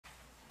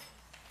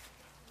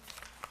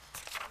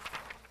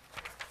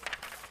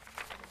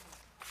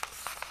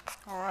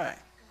All right.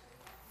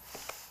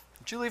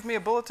 Did you leave me a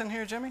bulletin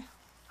here, Jimmy?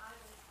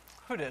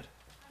 Who did?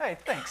 Hey,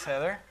 thanks,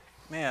 Heather.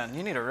 Man,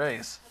 you need a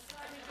raise.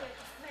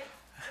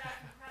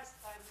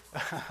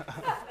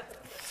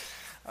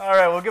 All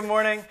right, well, good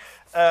morning.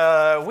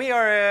 We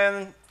are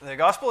in the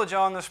Gospel of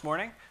John this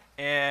morning,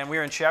 and we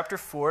are in chapter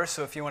 4,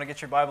 so if you want to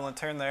get your Bible and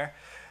turn there.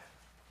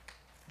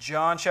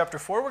 John chapter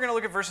 4, we're going to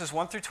look at verses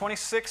 1 through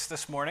 26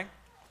 this morning.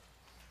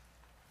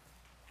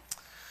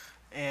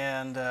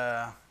 And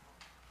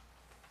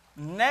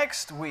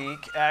next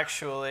week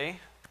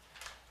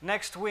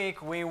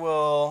we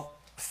will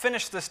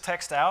finish this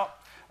text out.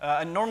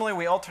 And normally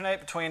we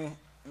alternate between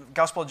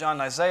Gospel of John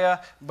and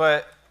Isaiah,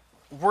 but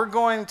we're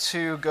going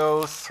to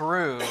go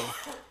through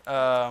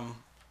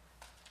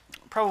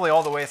probably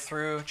all the way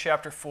through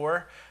chapter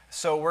 4.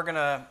 So we're going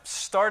to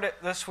start it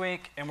this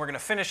week, and we're going to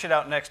finish it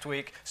out next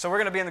week. So we're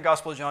going to be in the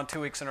Gospel of John 2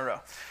 weeks in a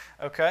row.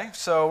 Okay,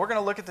 so we're going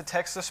to look at the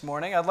text this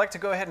morning. I'd like to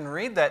go ahead and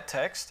read that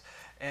text,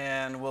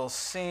 and we'll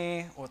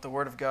see what the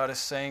Word of God is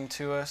saying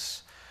to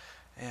us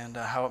and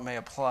how it may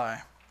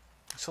apply.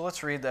 So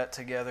let's read that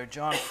together.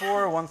 John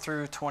 4, 1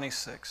 through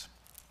 26.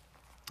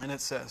 And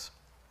it says,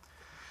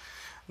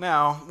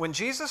 "Now, when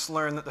Jesus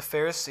learned that the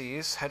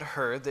Pharisees had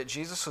heard that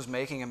Jesus was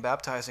making and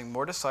baptizing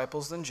more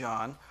disciples than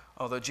John,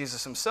 although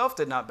Jesus himself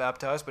did not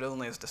baptize, but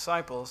only his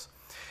disciples,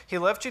 he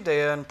left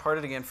Judea and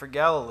parted again for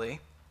Galilee.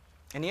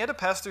 And he had to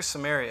pass through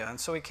Samaria. And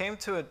so he came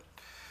to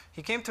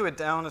a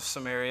town of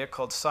Samaria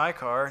called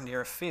Sychar,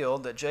 near a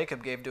field that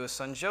Jacob gave to his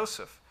son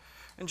Joseph.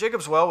 And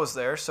Jacob's well was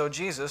there, so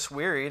Jesus,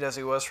 wearied as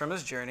he was from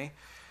his journey,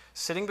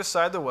 sitting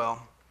beside the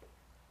well.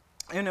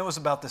 And it was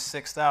about the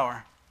 6th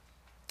hour.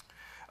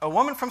 A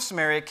woman from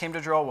Samaria came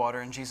to draw water,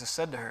 and Jesus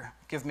said to her,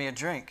 'Give me a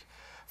drink.'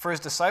 For his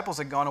disciples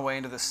had gone away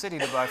into the city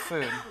to buy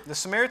food. The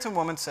Samaritan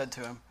woman said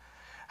to him,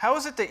 'How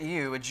is it that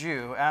you, a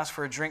Jew, ask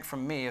for a drink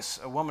from me,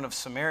 a woman of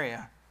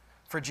Samaria?'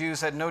 For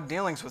Jews had no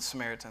dealings with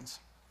Samaritans.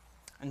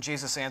 And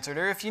Jesus answered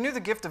her, 'If you knew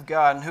the gift of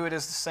God and who it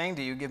is saying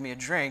to you, "Give me a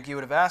drink," you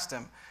would have asked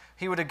him.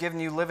 He would have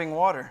given you living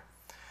water.'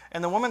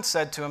 And the woman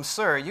said to him,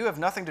 'Sir, you have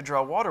nothing to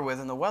draw water with,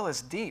 and the well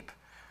is deep.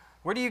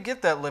 Where do you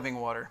get that living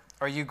water?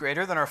 Are you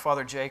greater than our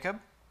father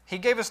Jacob? He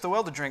gave us the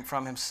well to drink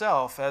from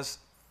himself, as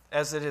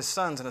did his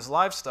sons and his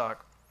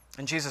livestock.'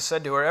 And Jesus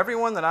said to her,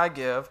 'Everyone that I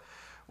give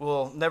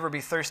will never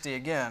be thirsty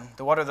again.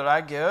 The water that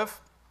I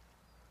give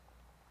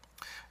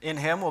in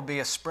him will be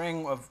a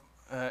spring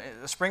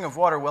of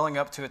water welling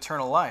up to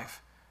eternal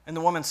life.' And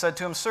the woman said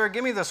to him, 'Sir,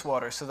 give me this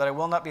water so that I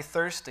will not be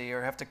thirsty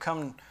or have to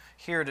come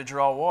here to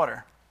draw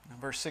water.'"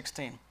 Verse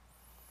 16.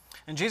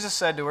 And Jesus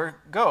said to her,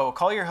 "Go,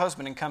 call your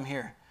husband and come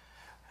here."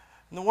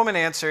 And the woman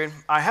answered,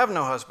 "I have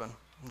no husband."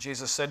 And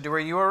Jesus said to her,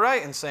 "You are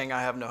right in saying,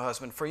 'I have no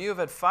husband,' for you have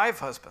had 5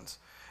 husbands,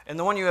 and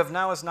the one you have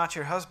now is not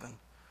your husband.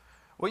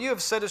 What you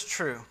have said is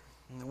true."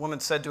 And the woman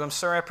said to him,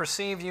 "Sir, I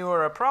perceive you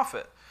are a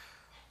prophet.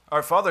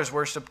 Our fathers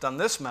worshipped on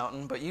this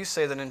mountain, but you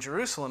say that in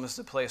Jerusalem is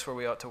the place where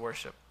we ought to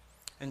worship."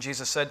 And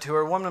Jesus said to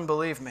her, "Woman,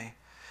 believe me,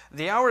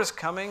 the hour is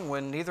coming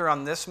when neither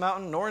on this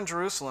mountain nor in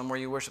Jerusalem will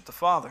you worship the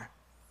Father.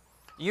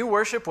 You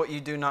worship what you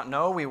do not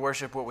know, we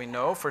worship what we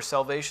know, for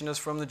salvation is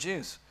from the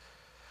Jews.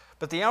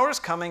 But the hour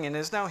is coming and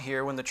is now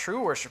here when the true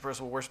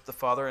worshipers will worship the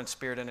Father in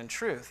spirit and in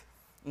truth.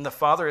 And the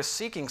Father is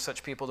seeking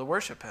such people to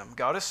worship him.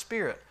 God is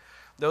spirit.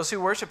 Those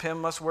who worship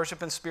him must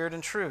worship in spirit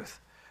and truth."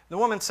 The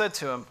woman said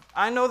to him,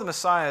 "I know the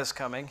Messiah is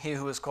coming, he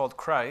who is called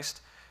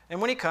Christ,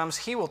 and when he comes,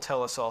 he will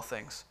tell us all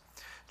things."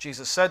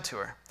 Jesus said to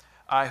her,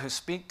 "I who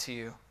speak to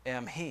you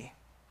am he."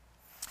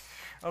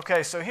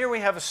 Okay, so here we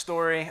have a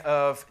story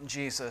of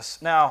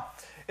Jesus. Now,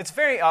 it's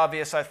very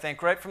obvious, I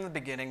think, right from the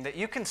beginning that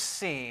you can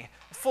see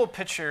the full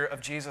picture of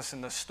Jesus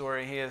in this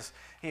story.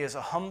 He is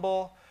a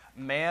humble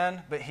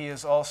man, but he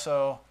is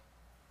also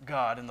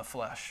God in the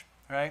flesh,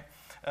 right?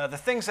 The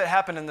things that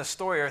happen in this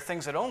story are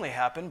things that only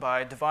happen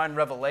by divine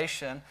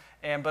revelation,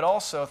 but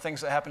also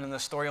things that happen in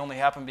this story only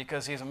happen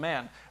because he's a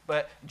man.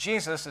 But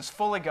Jesus is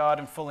fully God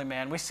and fully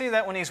man. We see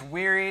that when he's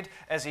wearied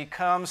as he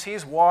comes.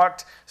 He's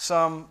walked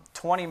some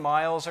 20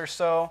 miles or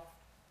so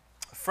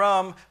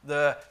from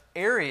the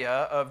area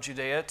of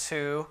Judea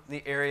to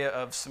the area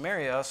of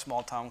Samaria, a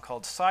small town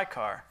called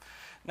Sychar.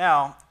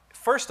 Now,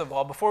 first of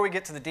all, before we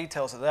get to the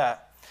details of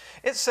that,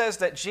 it says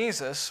that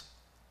Jesus,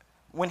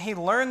 when he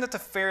learned that the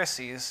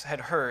Pharisees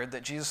had heard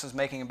that Jesus was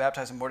making and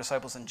baptizing more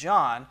disciples than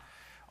John,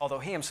 although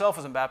he himself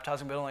wasn't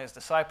baptizing but only his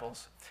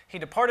disciples, he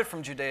departed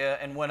from Judea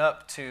and went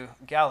up to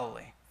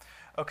Galilee.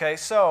 Okay,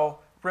 so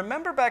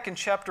remember back in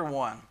chapter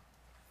 1,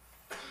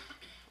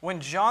 when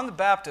John the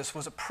Baptist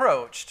was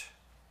approached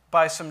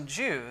by some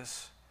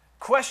Jews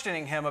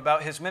questioning him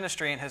about his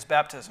ministry and his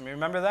baptism. You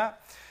remember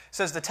that? It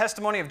says the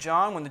testimony of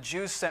John when the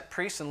Jews sent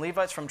priests and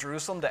Levites from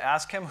Jerusalem to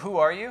ask him, "Who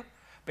are you?"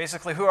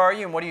 Basically, who are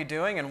you and what are you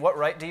doing and what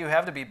right do you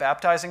have to be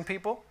baptizing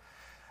people?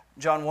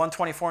 John 1,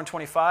 24 and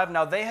 25.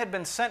 Now they had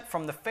been sent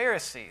from the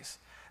Pharisees.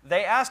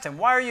 They asked him,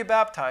 "Why are you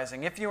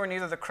baptizing if you are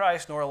neither the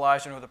Christ nor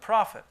Elijah nor the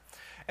prophet?"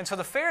 And so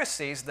the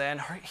Pharisees then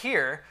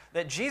hear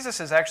that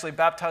Jesus is actually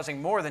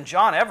baptizing more than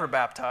John ever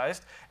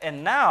baptized,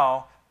 and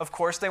now, of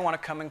course, they want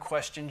to come and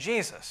question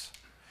Jesus.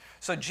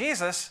 So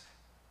Jesus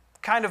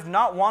kind of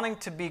not wanting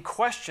to be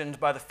questioned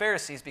by the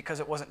Pharisees because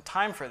it wasn't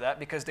time for that,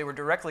 because they were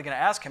directly going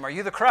to ask him, "Are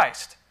you the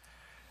Christ?"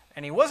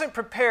 And he wasn't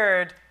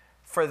prepared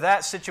for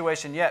that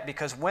situation yet,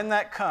 because when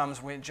that comes,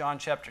 in John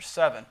chapter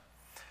 7,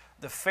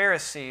 the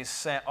Pharisees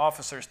sent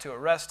officers to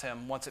arrest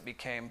him once it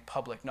became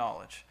public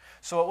knowledge.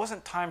 So it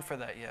wasn't time for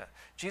that yet.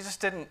 Jesus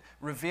didn't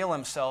reveal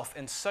himself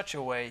in such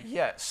a way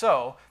yet.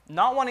 So,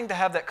 not wanting to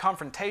have that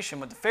confrontation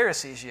with the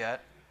Pharisees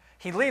yet,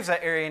 he leaves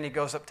that area and he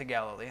goes up to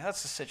Galilee.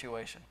 That's the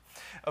situation.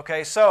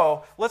 Okay,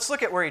 so let's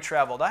look at where he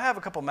traveled. I have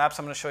a couple maps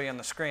I'm going to show you on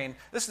the screen.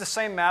 This is the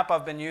same map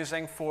I've been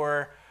using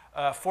for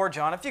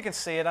John. If you can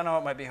see it, I know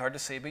it might be hard to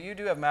see, but you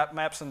do have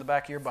maps in the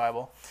back of your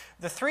Bible.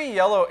 The three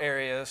yellow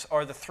areas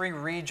are the three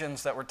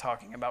regions that we're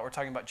talking about. We're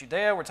talking about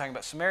Judea, we're talking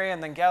about Samaria,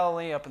 and then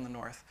Galilee up in the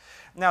north.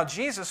 Now,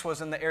 Jesus was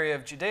in the area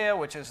of Judea,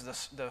 which is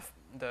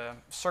the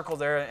circle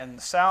there in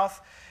the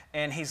south,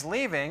 and he's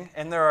leaving,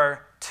 and there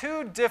are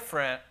two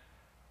different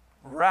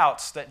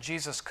routes that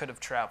Jesus could have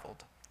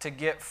traveled to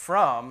get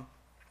from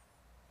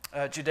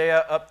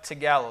Judea up to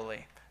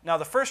Galilee. Now,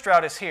 the first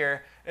route is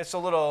here. It's a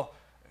little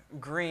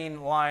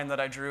green line that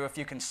I drew, if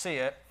you can see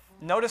it.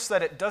 Notice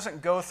that it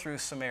doesn't go through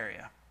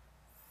Samaria.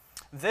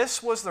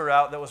 This was the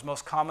route that was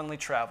most commonly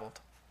traveled.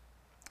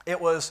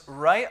 It was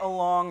right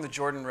along the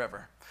Jordan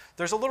River.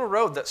 There's a little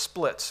road that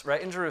splits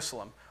right in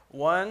Jerusalem.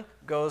 One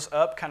goes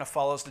up, kind of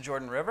follows the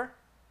Jordan River,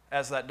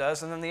 as that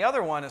does, and then the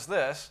other one is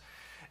this.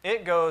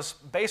 It goes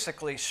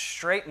basically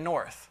straight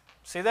north.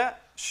 See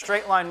that?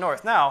 Straight line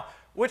north. Now,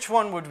 which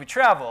one would we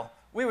travel?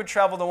 We would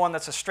travel the one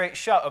that's a straight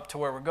shot up to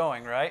where we're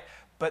going, right?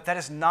 But that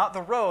is not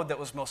the road that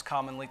was most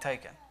commonly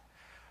taken.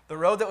 The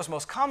road that was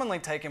most commonly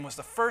taken was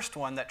the first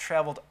one that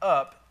traveled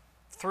up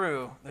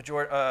through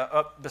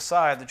up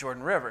beside the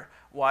Jordan River.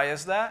 Why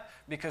is that?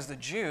 Because the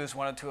Jews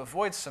wanted to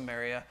avoid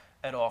Samaria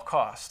at all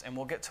costs. And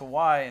we'll get to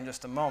why in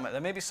just a moment.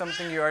 That may be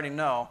something you already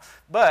know.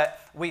 But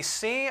we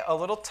see a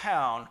little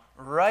town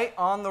right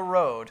on the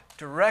road,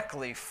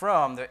 directly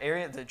from the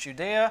area, the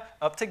Judea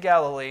up to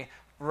Galilee.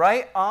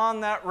 Right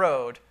on that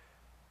road,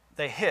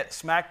 they hit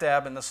smack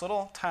dab in this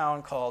little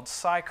town called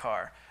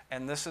Sychar.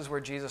 And this is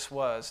where Jesus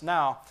was.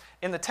 Now,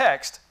 in the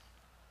text,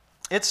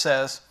 it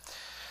says,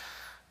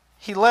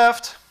 he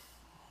left.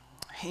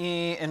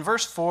 In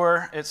verse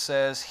 4, it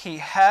says, he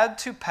had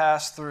to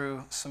pass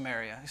through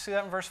Samaria. You see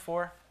that in verse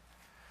 4?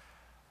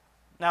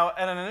 Now,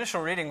 at an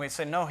initial reading, we'd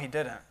say, no, he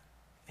didn't.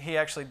 He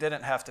actually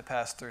didn't have to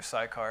pass through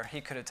Sychar.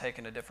 He could have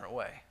taken a different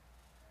way.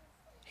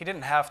 He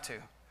didn't have to.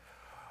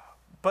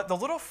 But the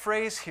little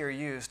phrase here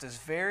used is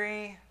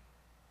very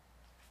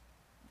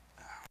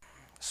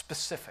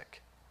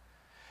specific.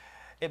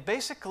 It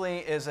basically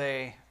is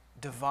a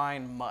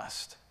divine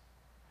must.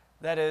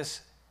 That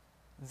is,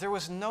 there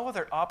was no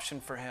other option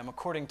for him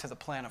according to the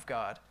plan of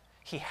God.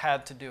 He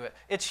had to do it.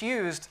 It's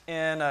used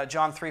in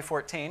John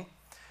 3:14.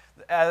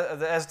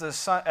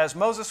 As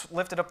Moses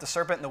lifted up the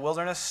serpent in the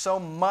wilderness, so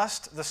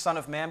must the Son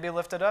of Man be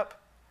lifted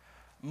up.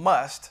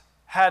 Must,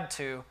 had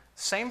to,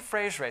 same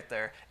phrase right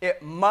there.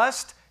 It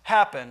must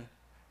happen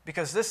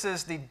because this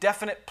is the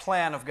definite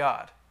plan of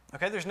God.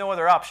 Okay, there's no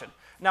other option.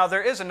 Now,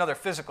 there is another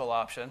physical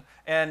option,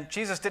 and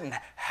Jesus didn't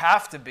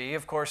have to be,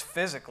 of course,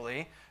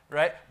 physically,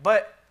 right?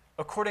 But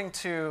according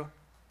to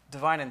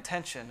divine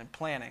intention and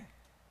planning,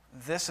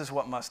 this is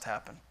what must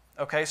happen.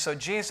 Okay, so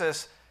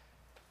Jesus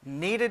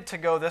needed to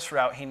go this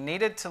route. He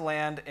needed to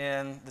land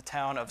in the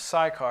town of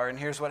Sychar, and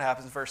here's what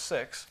happens, verse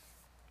 6.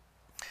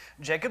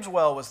 Jacob's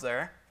well was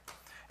there,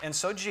 and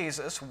so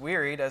Jesus,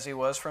 wearied as he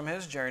was from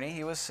his journey,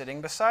 he was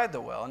sitting beside the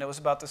well, and it was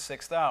about the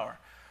 6th hour.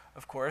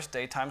 Of course,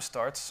 daytime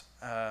starts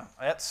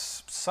at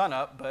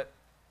sunup, but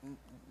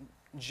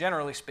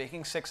generally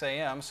speaking, 6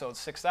 a.m., so the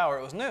 6th hour,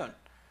 it was noon.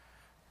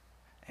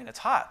 And it's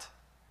hot.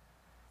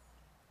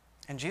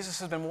 And Jesus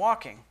has been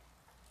walking.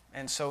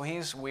 And so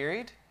he's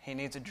wearied. He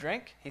needs a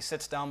drink. He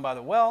sits down by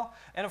the well.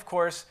 And of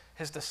course,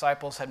 his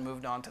disciples had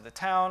moved on to the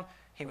town.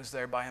 He was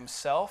there by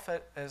himself,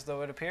 as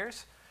though it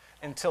appears,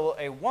 until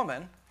a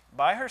woman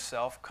by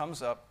herself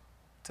comes up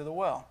to the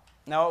well.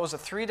 Now, it was a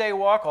 3-day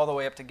walk all the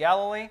way up to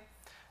Galilee.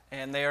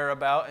 And they are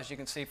about, as you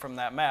can see from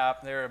that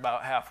map, they're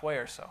about halfway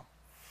or so.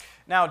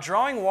 Now,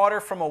 drawing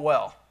water from a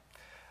well.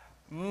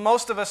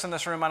 Most of us in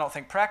this room, I don't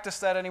think, practice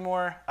that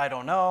anymore. I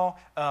don't know.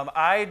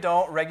 I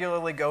don't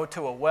regularly go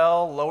to a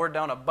well, lower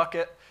down a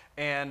bucket,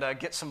 and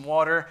get some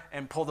water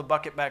and pull the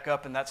bucket back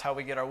up, and that's how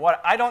we get our water.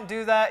 I don't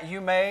do that. You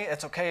may.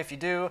 It's okay if you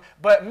do.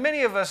 But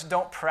many of us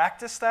don't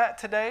practice that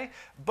today.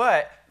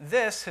 But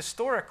this,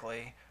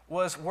 historically,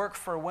 was work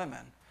for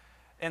women,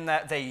 in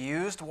that they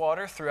used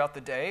water throughout the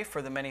day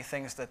for the many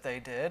things that they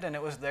did, and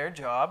it was their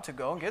job to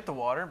go and get the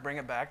water and bring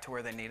it back to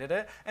where they needed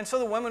it. And so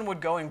the women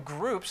would go in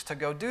groups to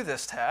go do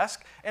this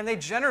task, and they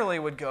generally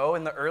would go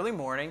in the early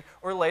morning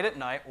or late at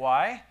night.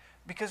 Why?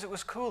 Because it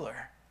was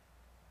cooler.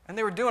 And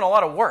they were doing a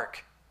lot of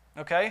work,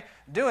 okay?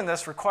 Doing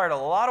this required a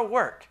lot of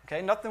work,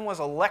 okay? Nothing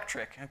was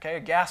electric, okay,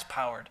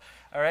 gas-powered,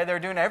 all right? They were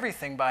doing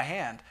everything by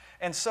hand.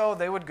 And so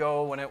they would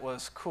go when it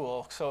was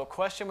cool. So a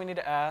question we need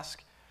to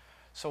ask,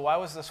 so why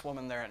was this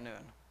woman there at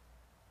noon?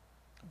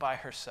 By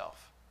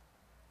herself.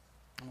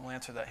 And we'll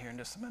answer that here in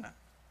just a minute.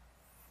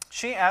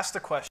 She asked the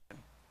question.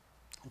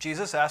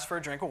 Jesus asked for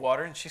a drink of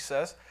water, and she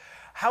says,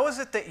 "How is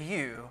it that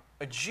you,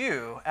 a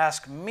Jew,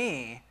 ask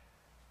me,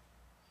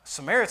 a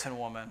Samaritan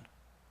woman,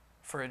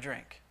 for a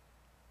drink?"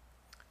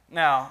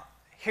 Now,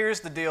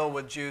 here's the deal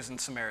with Jews and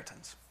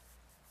Samaritans.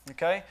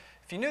 Okay?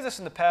 If you knew this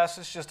in the past,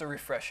 it's just a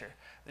refresher.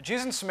 The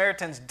Jews and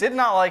Samaritans did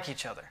not like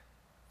each other.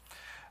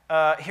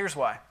 Here's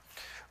why.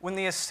 When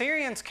the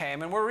Assyrians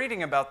came, and we're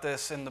reading about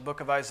this in the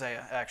book of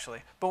Isaiah,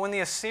 actually, but when the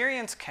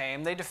Assyrians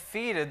came, they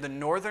defeated the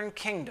northern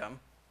kingdom,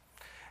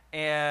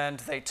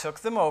 and they took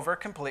them over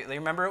completely.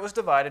 Remember, it was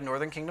divided,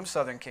 northern kingdom,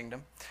 southern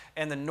kingdom,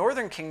 and the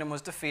northern kingdom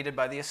was defeated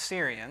by the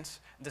Assyrians.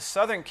 The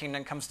southern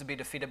kingdom comes to be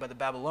defeated by the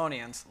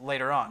Babylonians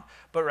later on.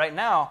 But right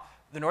now,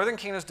 the northern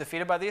kingdom is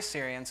defeated by the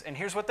Assyrians, and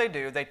here's what they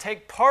do. They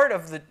take part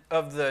of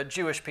the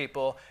Jewish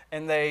people,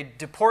 and they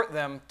deport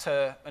them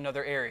to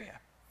another area.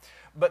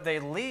 But they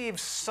leave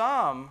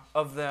some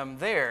of them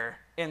there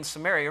in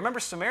Samaria.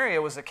 Remember,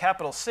 Samaria was the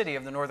capital city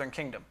of the northern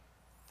kingdom.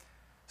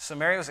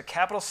 Samaria was the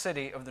capital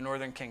city of the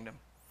northern kingdom.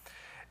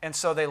 And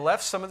so they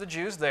left some of the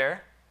Jews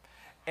there,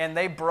 and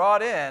they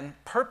brought in,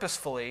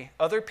 purposefully,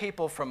 other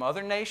people from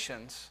other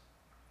nations,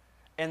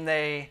 and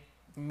they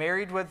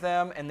married with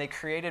them, and they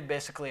created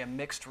basically a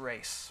mixed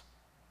race.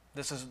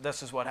 This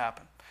is what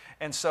happened.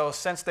 And so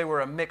since they were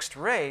a mixed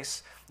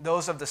race,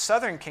 those of the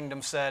southern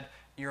kingdom said,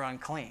 "You're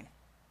unclean.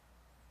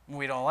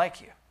 We don't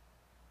like you."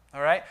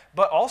 All right?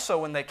 But also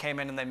when they came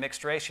in and they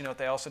mixed race, you know what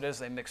they also did is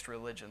they mixed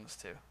religions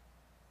too.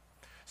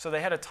 So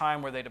they had a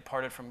time where they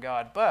departed from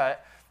God.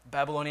 But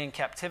Babylonian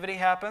captivity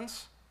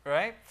happens,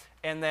 right?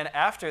 And then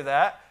after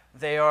that,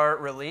 they are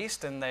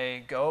released and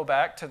they go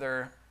back to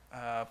their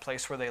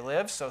place where they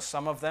live. So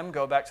some of them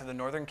go back to the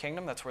northern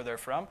kingdom. That's where they're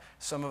from.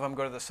 Some of them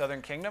go to the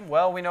southern kingdom.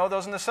 Well, we know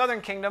those in the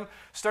southern kingdom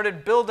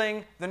started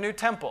building the new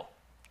temple,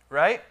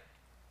 right?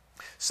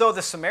 So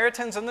the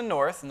Samaritans in the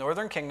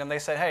northern kingdom, they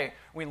said, "Hey,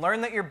 we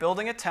learned that you're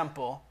building a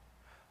temple.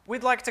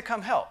 We'd like to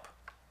come help."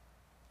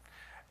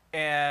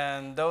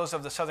 And those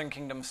of the southern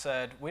kingdom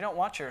said, "We don't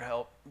want your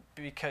help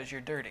because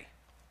you're dirty."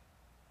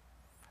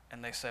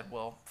 And they said,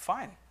 "Well,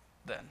 fine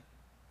then.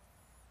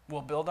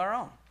 We'll build our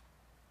own."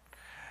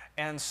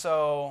 And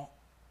so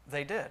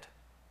they did.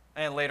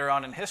 And later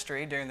on in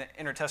history, during the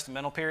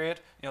intertestamental period,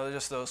 you know,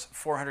 just those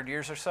 400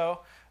 years or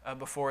so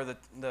before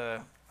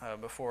the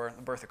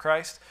birth of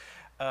Christ,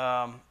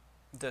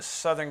 the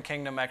southern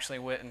kingdom actually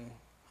went and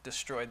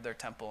destroyed their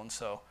temple, and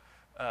so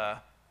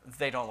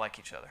they don't like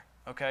each other,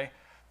 okay?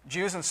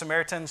 Jews and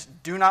Samaritans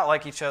do not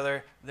like each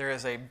other. There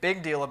is a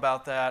big deal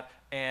about that,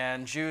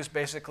 and Jews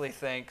basically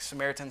think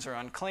Samaritans are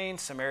unclean.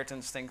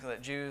 Samaritans think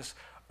that Jews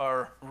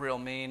are real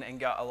mean and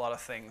got a lot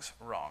of things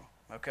wrong,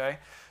 okay?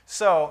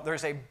 So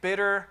there's a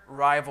bitter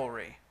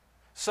rivalry.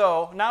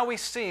 So now we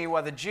see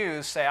why the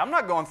Jews say, "I'm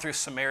not going through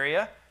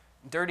Samaria,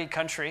 dirty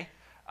country.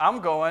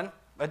 I'm going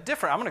I'm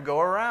going to go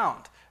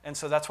around." And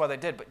so that's why they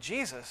did. But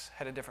Jesus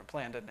had a different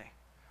plan, didn't he?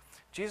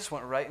 Jesus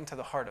went right into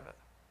the heart of it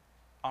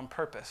on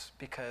purpose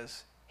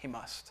because he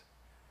must.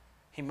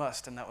 He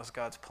must, and that was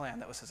God's plan.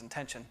 That was his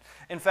intention.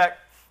 In fact,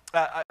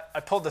 I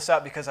pulled this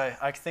out because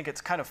I think it's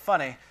kind of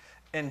funny.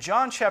 In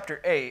John chapter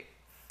 8,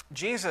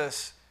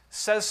 Jesus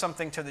says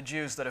something to the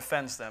Jews that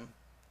offends them.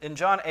 In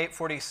John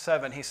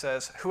 8:47, he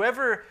says,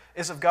 "Whoever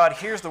is of God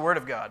hears the word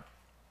of God.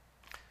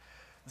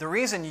 The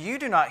reason you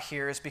do not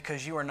hear is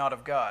because you are not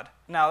of God."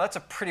 Now, that's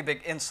a pretty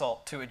big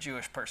insult to a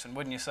Jewish person,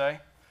 wouldn't you say?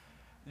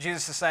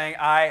 Jesus is saying,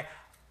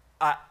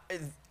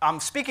 I'm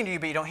speaking to you,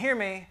 but you don't hear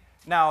me.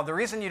 Now, the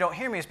reason you don't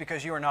hear me is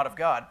because you are not of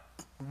God.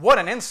 What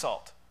an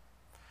insult.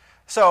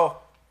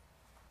 So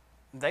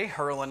they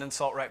hurl an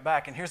insult right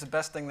back, and here's the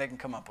best thing they can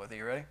come up with. Are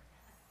you ready?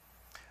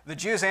 The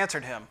Jews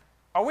answered him,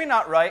 "Are we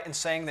not right in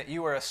saying that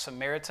you are a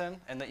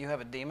Samaritan and that you have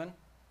a demon?"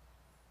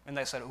 And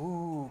they said,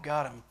 "Ooh,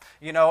 got him."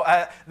 You know,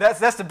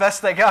 that's the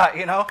best they got,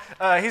 you know.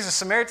 He's a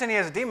Samaritan, he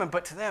has a demon.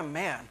 But to them,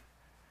 man,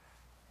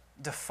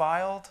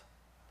 defiled,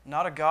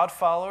 not a God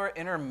follower,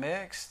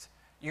 intermixed.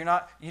 You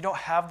don't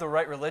have the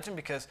right religion,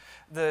 because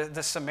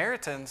the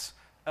Samaritans,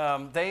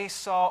 they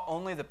saw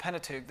only the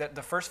Pentateuch, that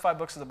the first 5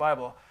 books of the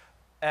Bible,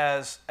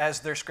 as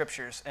their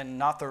scriptures and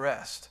not the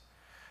rest.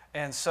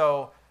 And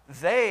so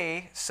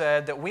they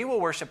said that we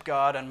will worship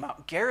God on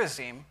Mount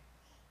Gerizim,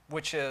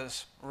 which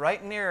is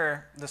right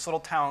near this little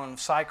town of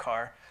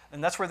Sychar,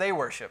 and that's where they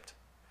worshipped.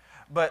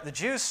 But the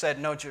Jews said,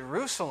 no,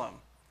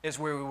 Jerusalem is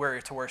where we were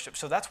to worship.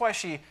 So that's why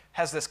she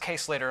has this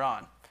case later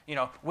on. You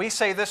know, we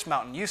say this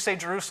mountain, you say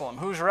Jerusalem,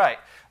 who's right?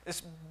 It's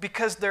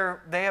because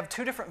they have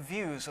 2 different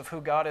views of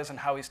who God is and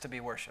how he's to be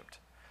worshipped.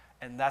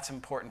 And that's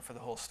important for the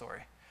whole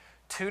story.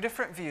 2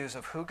 different views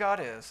of who God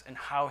is and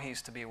how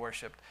he's to be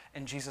worshipped.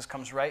 And Jesus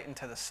comes right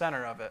into the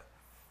center of it.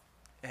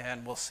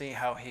 And we'll see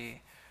how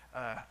he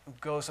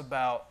goes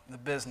about the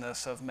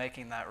business of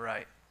making that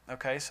right.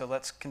 Okay, so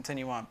let's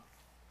continue on.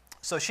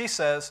 So she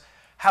says,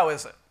 "How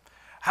is it?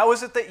 How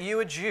is it that you,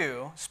 a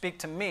Jew, speak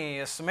to me,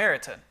 a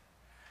Samaritan?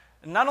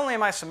 And not only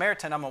am I a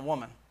Samaritan, I'm a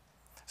woman."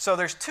 So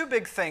there's 2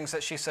 big things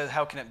that she says,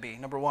 how can it be?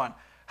 Number 1,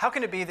 how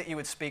can it be that you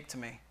would speak to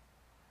me?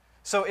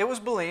 So it was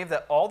believed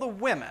that all the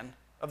women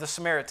of the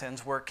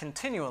Samaritans were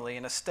continually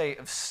in a state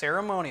of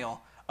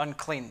ceremonial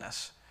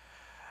uncleanness.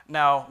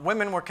 Now,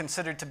 women were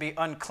considered to be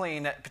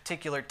unclean at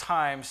particular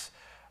times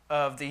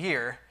of the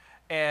year,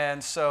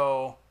 and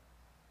so,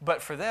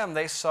 but for them,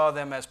 they saw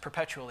them as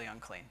perpetually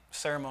unclean,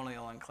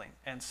 ceremonial unclean.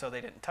 And so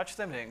they didn't touch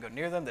them, they didn't go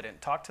near them, they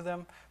didn't talk to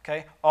them,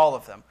 okay? All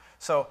of them.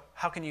 So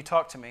how can you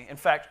talk to me? In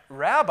fact,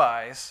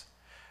 rabbis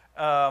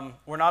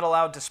were not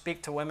allowed to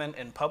speak to women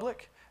in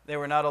public. They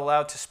were not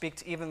allowed to speak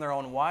to even their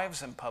own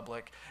wives in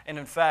public. And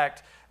in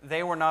fact,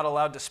 they were not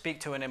allowed to speak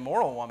to an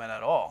immoral woman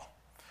at all.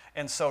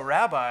 And so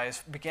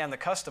rabbis began the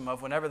custom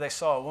of whenever they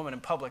saw a woman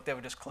in public, they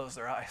would just close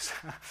their eyes.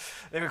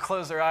 They would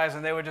close their eyes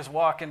and they would just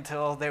walk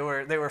until they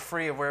were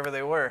free of wherever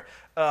they were.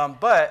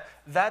 But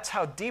that's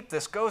how deep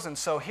this goes. And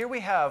so here we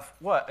have,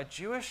 what? A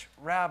Jewish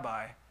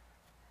rabbi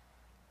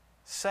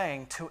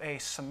saying to a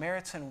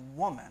Samaritan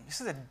woman. You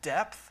see the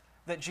depth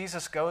that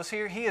Jesus goes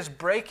here? He is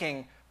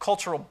breaking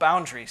cultural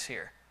boundaries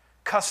here,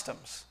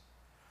 customs.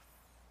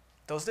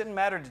 Those didn't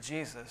matter to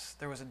Jesus.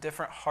 There was a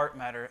different heart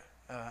matter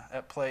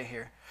at play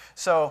here.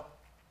 So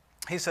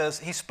he says,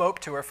 he spoke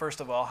to her,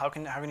 first of all, how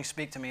can you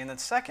speak to me? And then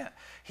second,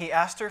 he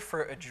asked her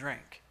for a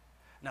drink.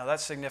 Now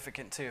that's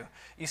significant too.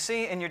 You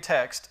see in your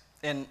text,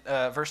 in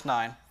verse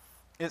 9,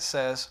 it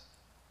says,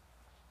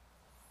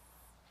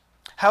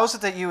 how is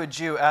it that you, a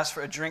Jew, ask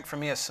for a drink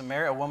from me,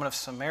 a woman of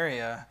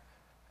Samaria?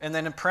 And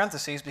then in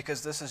parentheses,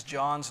 because this is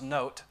John's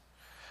note,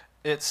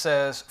 it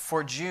says,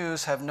 for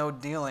Jews have no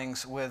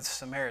dealings with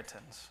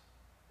Samaritans.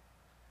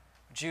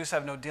 Jews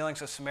have no dealings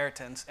with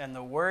Samaritans, and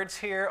the words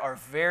here are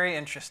very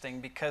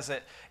interesting because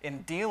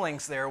in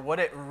dealings there,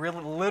 what it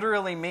really,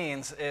 literally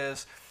means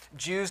is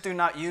Jews do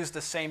not use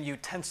the same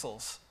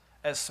utensils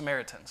as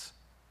Samaritans,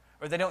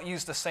 or they don't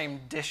use the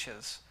same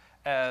dishes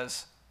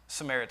as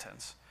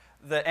Samaritans.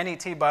 The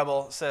NET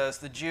Bible says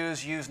the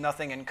Jews use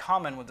nothing in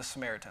common with the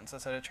Samaritans.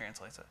 That's how it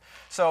translates it.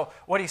 So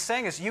what he's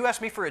saying is, you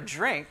ask me for a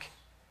drink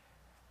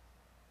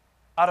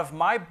out of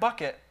my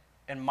bucket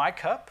and my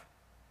cup.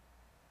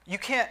 You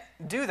can't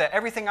do that.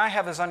 Everything I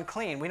have is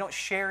unclean. We don't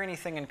share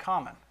anything in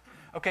common.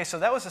 Okay, so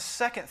that was the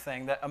second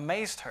thing that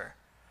amazed her.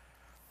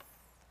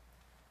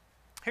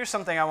 Here's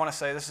something I want to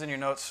say. This is in your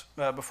notes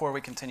before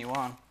we continue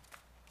on.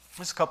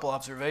 Just a couple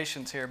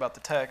observations here about the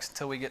text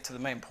until we get to the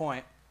main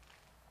point.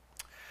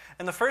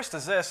 And the first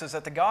is this, is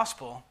that the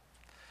gospel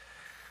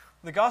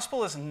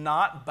is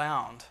not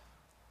bound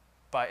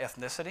by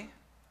ethnicity,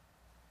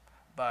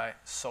 by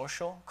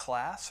social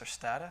class or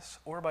status,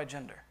 or by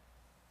gender.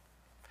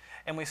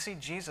 And we see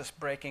Jesus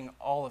breaking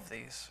all of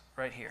these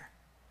right here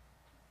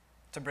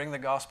to bring the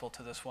gospel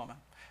to this woman.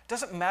 It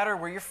doesn't matter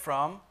where you're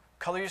from,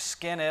 color your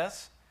skin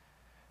is.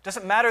 It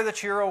doesn't matter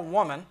that you're a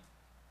woman,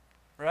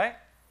 right?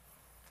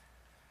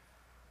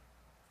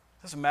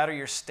 It doesn't matter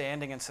your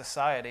standing in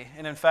society.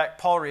 And in fact,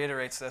 Paul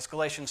reiterates this,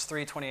 Galatians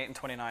 3:28 and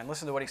 29.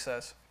 Listen to what he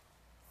says.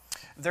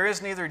 There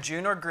is neither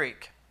Jew nor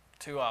Greek,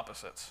 two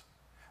opposites.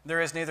 There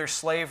is neither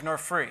slave nor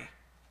free.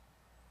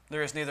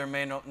 There is neither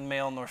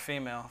male nor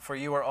female, for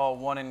you are all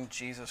one in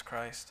Jesus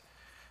Christ.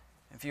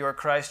 If you are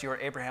Christ, you are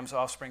Abraham's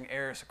offspring,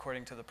 heirs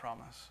according to the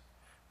promise.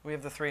 We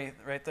have the three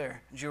right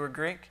there. Jew or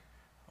Greek,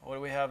 what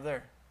do we have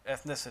there?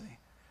 Ethnicity.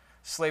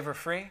 Slave or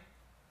free,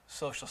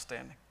 social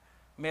standing.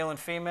 Male and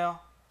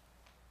female,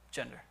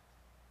 gender.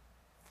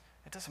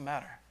 It doesn't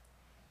matter.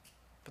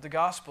 But the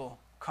gospel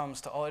comes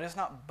to all. It is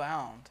not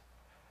bound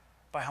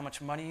by how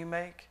much money you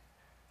make,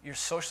 your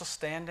social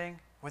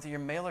standing, whether you're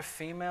male or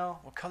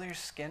female, what color your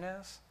skin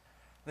is.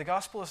 The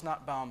gospel is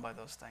not bound by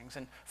those things.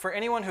 And for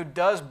anyone who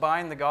does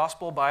bind the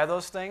gospel by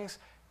those things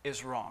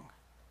is wrong.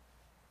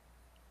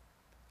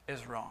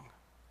 Is wrong.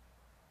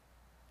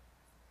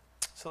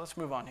 So let's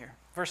move on here.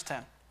 Verse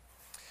 10.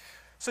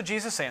 So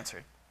Jesus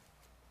answered,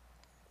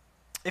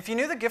 if you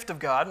knew the gift of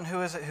God and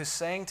who is it who's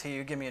saying to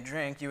you, give me a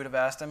drink, you would have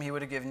asked him, he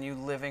would have given you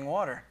living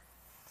water.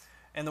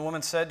 And the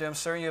woman said to him,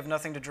 sir, you have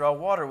nothing to draw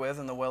water with,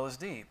 and the well is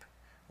deep.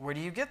 Where do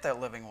you get that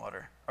living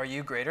water? Are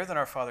you greater than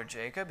our father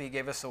Jacob? He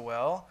gave us a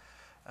well,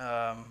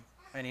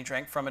 and he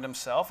drank from it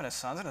himself and his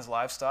sons and his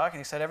livestock. And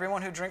he said,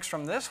 everyone who drinks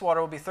from this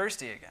water will be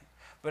thirsty again.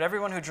 But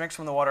everyone who drinks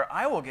from the water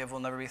I will give will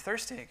never be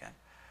thirsty again.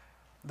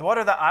 The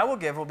water that I will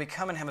give will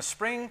become in him a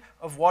spring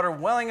of water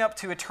welling up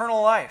to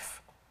eternal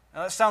life.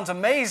 Now that sounds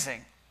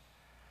amazing.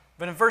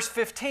 But in verse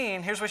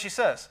 15, here's what she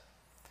says.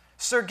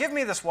 Sir, give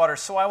me this water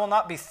so I will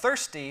not be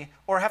thirsty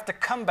or have to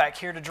come back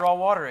here to draw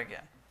water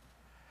again.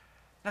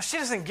 Now, she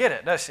doesn't get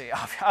it, does she?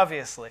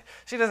 Obviously.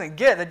 She doesn't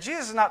get that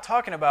Jesus is not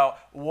talking about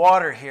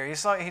water here.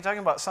 He's talking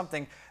about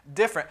something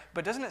different.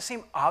 But doesn't it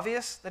seem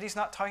obvious that he's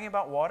not talking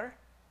about water?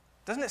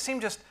 Doesn't it seem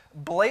just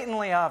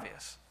blatantly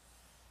obvious?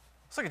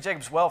 Let's look at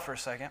Jacob's well for a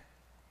second.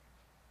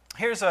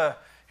 Here's a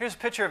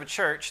picture of a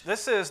church.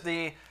 This is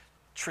the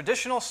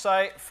traditional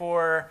site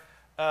for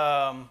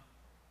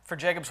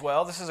Jacob's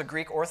well. This is a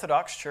Greek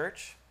Orthodox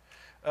church,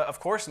 of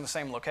course, in the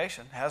same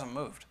location. It hasn't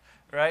moved,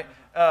 right?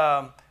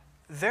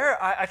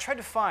 I tried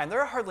to find,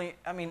 there are hardly,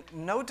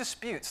 no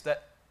disputes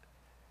that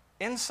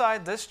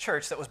inside this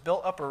church that was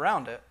built up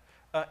around it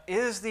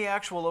is the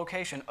actual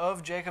location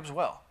of Jacob's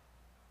well.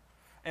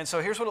 And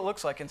so here's what it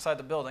looks like inside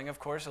the building. Of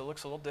course, it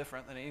looks a little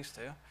different than it used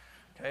to.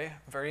 Okay,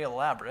 very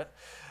elaborate.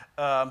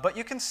 But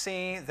you can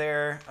see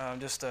there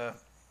just a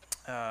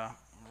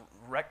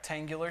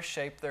rectangular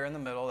shape there in the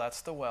middle.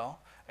 That's the well.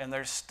 And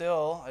there's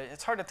still,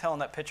 it's hard to tell in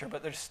that picture,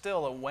 but there's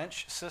still a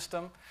winch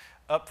system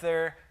up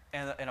there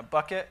and a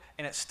bucket,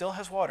 and it still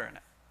has water in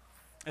it.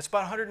 It's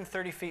about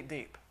 130 feet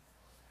deep.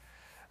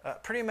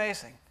 Pretty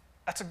amazing.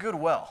 That's a good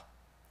well,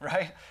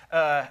 right?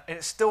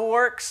 It still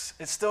works.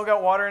 It's still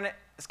got water in it.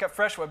 It's got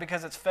fresh water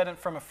because it's fed in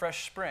from a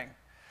fresh spring.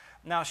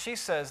 Now, she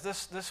says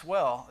this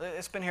well,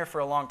 it's been here for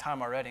a long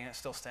time already, and it's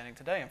still standing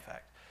today, in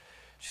fact.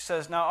 She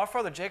says, now, our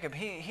father Jacob,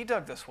 he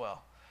dug this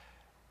well.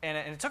 And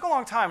it took a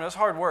long time, and it was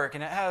hard work,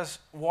 and it has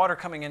water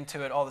coming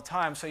into it all the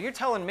time. So you're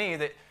telling me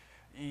that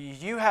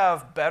you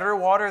have better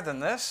water than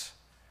this?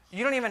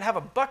 You don't even have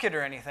a bucket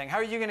or anything. How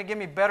are you going to give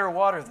me better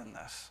water than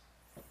this?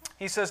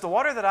 He says, the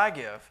water that I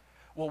give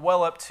will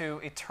well up to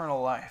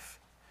eternal life.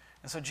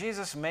 And so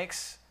Jesus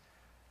makes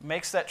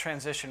that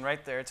transition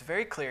right there. It's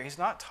very clear. He's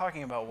not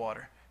talking about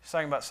water. He's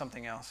talking about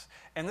something else.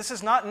 And this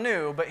is not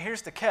new, but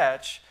here's the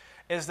catch,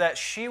 is that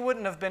she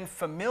wouldn't have been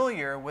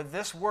familiar with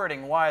this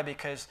wording. Why?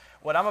 Because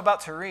what I'm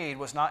about to read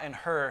was not in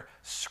her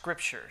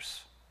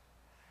scriptures.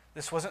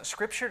 This wasn't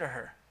scripture to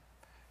her.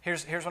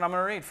 Here's what I'm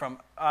going to read from.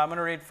 I'm going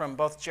to read from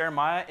both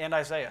Jeremiah and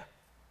Isaiah.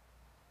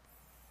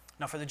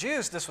 Now, for the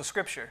Jews, this was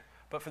scripture,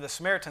 but for the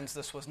Samaritans,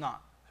 this was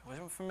not. They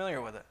wasn't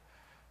familiar with it.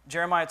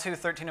 Jeremiah 2,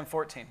 13 and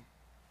 14.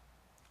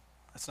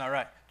 That's not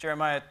right.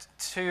 Jeremiah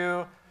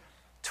 2,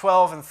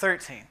 12 and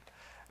 13.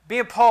 Be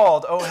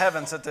appalled, O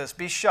heavens, at this.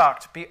 Be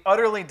shocked. Be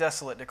utterly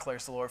desolate,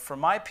 declares the Lord. For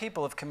my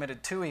people have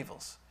committed two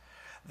evils.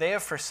 They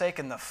have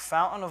forsaken the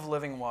fountain of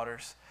living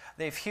waters.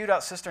 They've hewed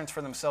out cisterns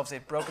for themselves.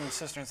 They've broken the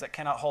cisterns that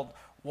cannot hold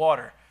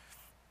water.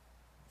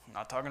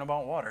 Not talking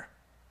about water,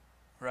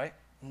 right?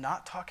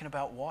 Not talking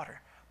about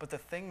water, but the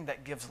thing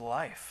that gives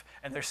life.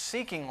 And they're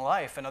seeking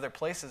life in other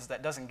places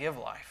that doesn't give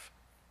life.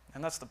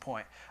 And that's the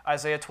point.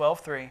 Isaiah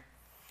 12:3.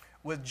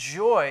 With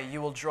joy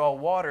you will draw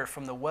water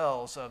from the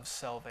wells of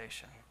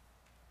salvation.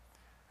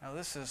 Now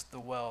this is the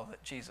well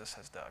that Jesus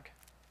has dug.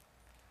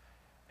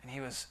 And he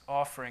was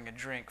offering a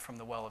drink from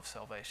the well of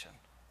salvation.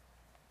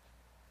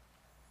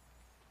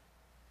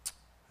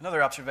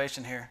 Another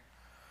observation here.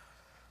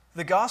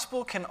 The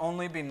gospel can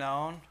only be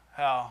known,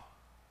 how?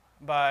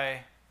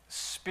 By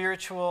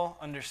spiritual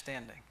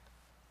understanding.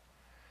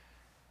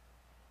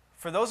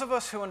 For those of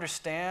us who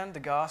understand the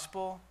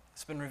gospel,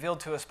 it's been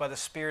revealed to us by the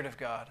Spirit of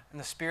God. And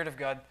the Spirit of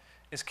God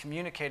is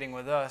communicating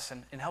with us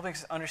and helping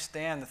us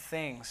understand the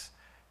things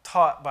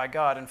taught by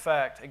God. In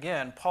fact,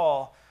 again,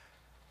 Paul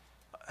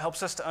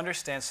helps us to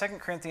understand 2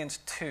 Corinthians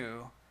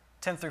 2,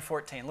 10 through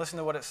 14. Listen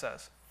to what it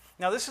says.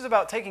 Now, this is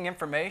about taking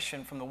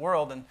information from the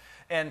world,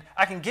 and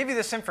I can give you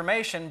this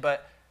information,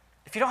 but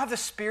if you don't have the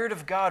Spirit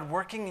of God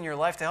working in your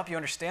life to help you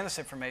understand this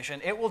information,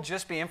 it will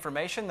just be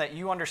information that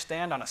you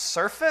understand on a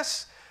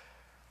surface,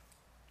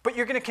 but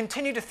you're going to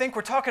continue to think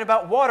we're talking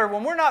about water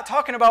when we're not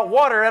talking about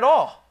water at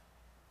all,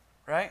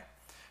 right?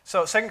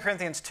 So 2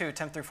 Corinthians 2,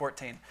 10 through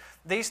 14.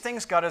 These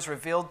things God has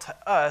revealed to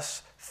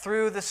us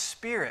through the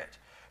Spirit.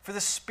 For the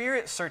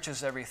Spirit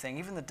searches everything,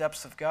 even the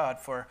depths of God.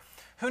 For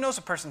who knows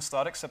a person's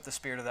thought except the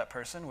spirit of that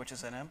person which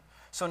is in him?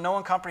 So no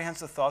one comprehends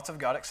the thoughts of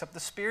God except the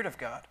Spirit of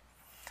God.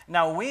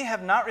 Now we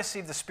have not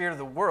received the spirit of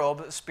the world,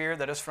 but the Spirit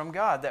that is from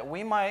God, that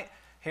we might,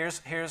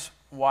 here's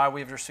why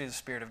we've received the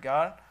Spirit of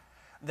God,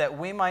 that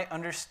we might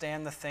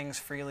understand the things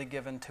freely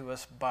given to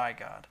us by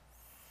God.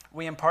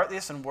 We impart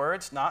this in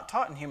words not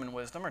taught in human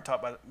wisdom,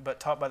 but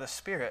taught by the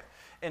Spirit,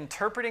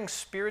 interpreting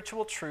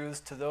spiritual truths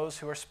to those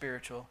who are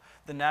spiritual.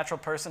 The natural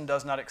person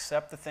does not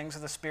accept the things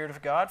of the Spirit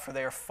of God, for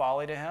they are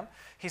folly to him.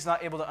 He's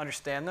not able to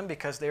understand them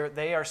because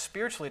they are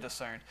spiritually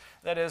discerned.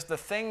 That is, the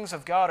things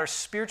of God are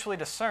spiritually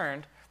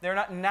discerned. They're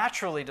not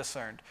naturally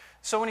discerned.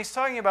 So when he's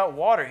talking about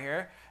water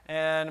here,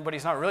 but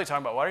he's not really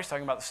talking about water, he's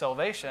talking about the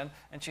salvation,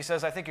 and she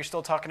says, I think you're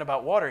still talking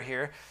about water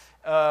here.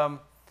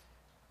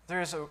 There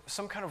is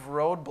some kind of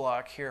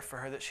roadblock here for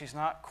her that she's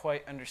not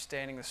quite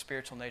understanding the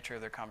spiritual nature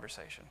of their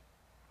conversation.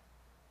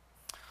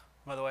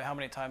 By the way, how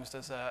many times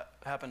does that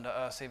happen to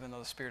us, even though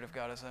the Spirit of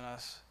God is in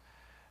us?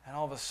 And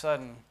all of a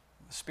sudden,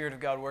 the Spirit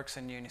of God works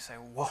in you, and you say,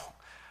 whoa,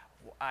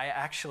 I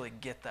actually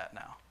get that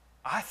now.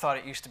 I thought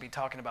it used to be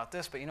talking about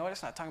this, but you know what?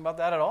 It's not talking about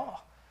that at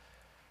all.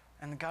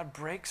 And God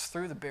breaks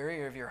through the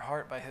barrier of your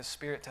heart by His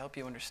Spirit to help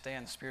you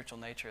understand the spiritual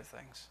nature of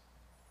things.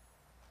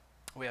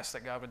 We ask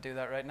that God would do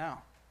that right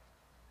now.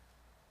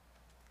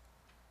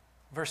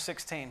 Verse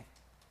 16.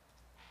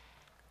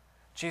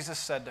 Jesus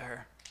said to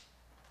her.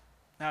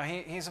 Now,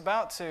 he's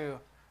about to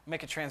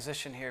make a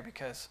transition here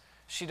because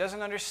she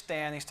doesn't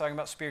understand. He's talking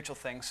about spiritual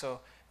things. So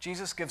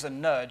Jesus gives a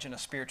nudge in a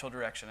spiritual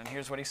direction. And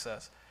here's what he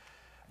says.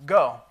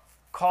 Go,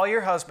 call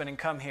your husband and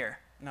come here.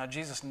 Now,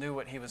 Jesus knew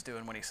what he was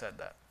doing when he said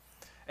that.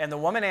 And the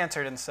woman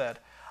answered and said,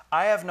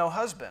 I have no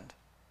husband.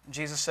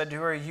 Jesus said to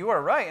her, you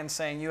are right in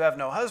saying you have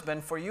no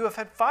husband, for you have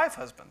had 5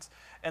 husbands,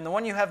 and the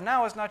one you have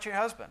now is not your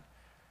husband.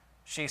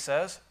 She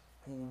says,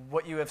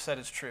 what you have said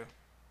is true.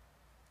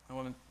 The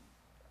woman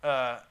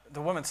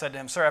the woman said to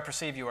him, "Sir, I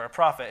perceive you are a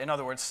prophet." In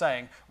other words,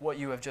 saying, what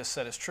you have just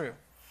said is true.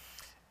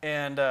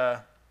 And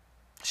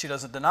she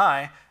doesn't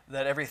deny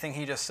that everything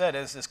he just said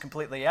is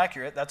completely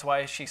accurate. That's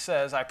why she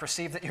says, "I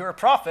perceive that you're a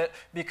prophet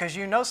because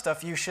you know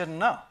stuff you shouldn't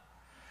know."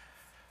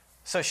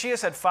 So she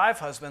has had 5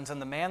 husbands,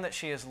 and the man that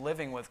she is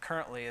living with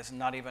currently is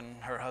not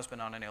even her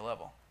husband on any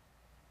level.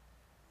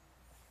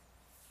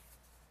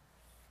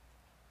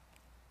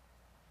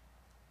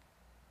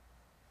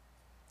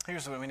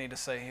 Here's what we need to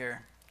say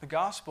here. The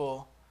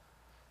gospel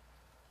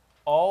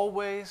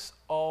always,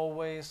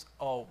 always,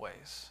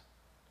 always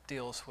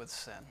deals with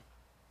sin.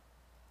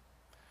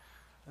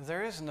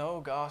 There is no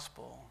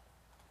gospel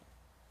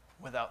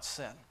without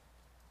sin.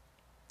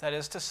 That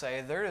is to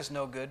say, there is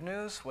no good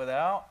news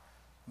without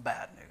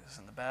bad news.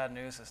 And the bad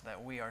news is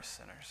that we are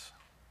sinners.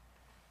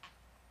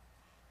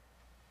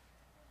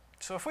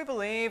 So if we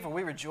believe or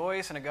we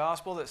rejoice in a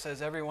gospel that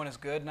says everyone is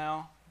good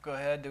now, go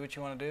ahead, do what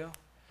you want to do,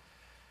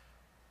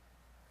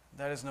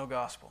 that is no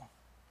gospel.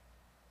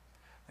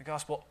 The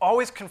gospel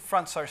always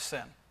confronts our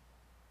sin.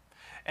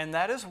 And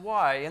that is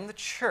why in the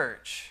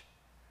church,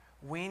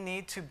 we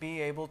need to be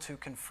able to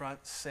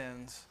confront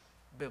sins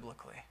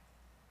biblically.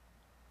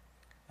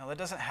 Now, that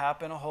doesn't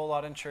happen a whole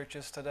lot in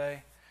churches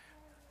today.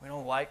 We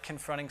don't like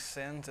confronting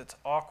sins. It's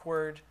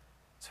awkward.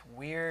 It's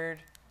weird.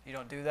 You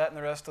don't do that in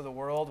the rest of the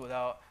world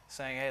without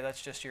saying, hey,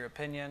 that's just your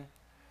opinion.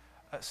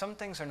 Some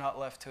things are not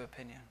left to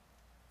opinion.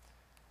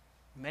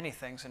 Many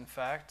things, in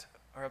fact,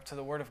 are up to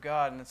the Word of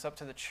God, and it's up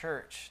to the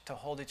church to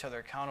hold each other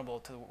accountable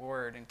to the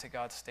Word and to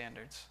God's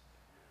standards.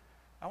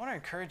 I want to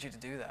encourage you to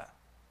do that.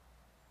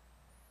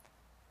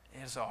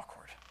 It is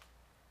awkward.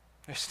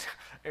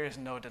 There is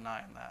no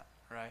denying that,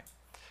 right?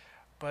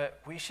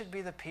 But we should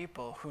be the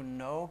people who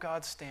know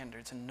God's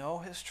standards and know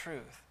His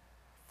truth,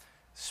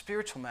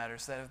 spiritual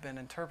matters that have been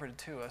interpreted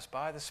to us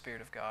by the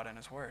Spirit of God and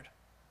His Word.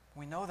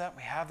 We know that,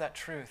 we have that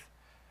truth,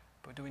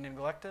 but do we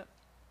neglect it?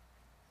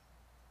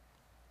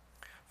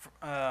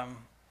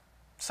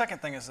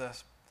 Second thing is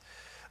this.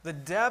 The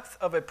depth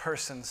of a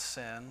person's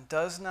sin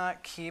does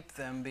not keep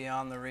them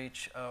beyond the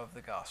reach of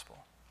the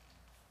gospel.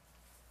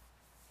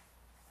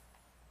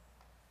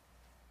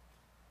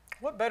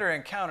 What better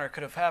encounter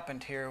could have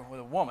happened here with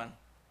a woman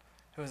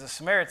who was a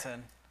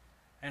Samaritan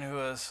and who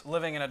was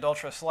living an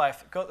adulterous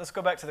life? Let's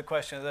go back to the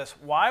question of this.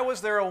 Why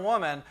was there a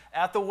woman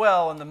at the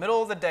well in the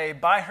middle of the day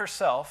by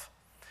herself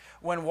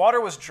when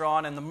water was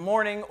drawn in the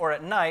morning or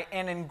at night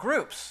and in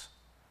groups?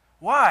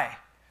 Why?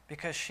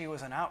 Because she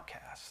was an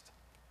outcast.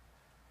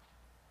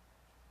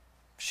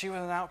 She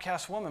was an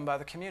outcast woman by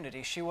the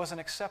community. She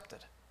wasn't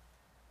accepted.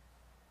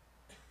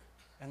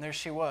 And there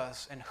she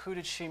was. And who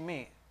did she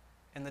meet?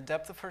 In the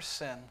depth of her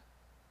sin,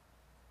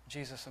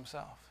 Jesus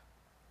Himself.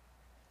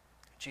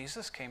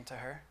 Jesus came to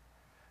her.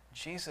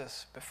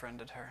 Jesus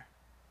befriended her.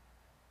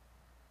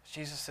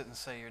 Jesus didn't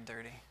say you're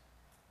dirty,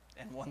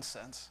 in one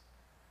sense.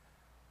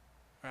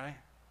 Right?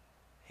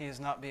 He is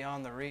not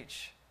beyond the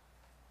reach,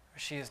 or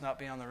she is not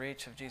beyond the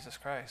reach of Jesus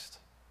Christ.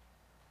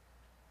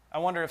 I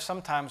wonder if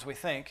sometimes we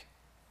think,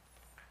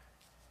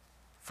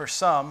 for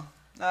some,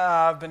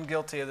 I've been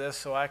guilty of this,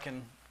 so I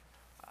can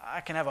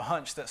have a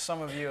hunch that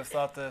some of you have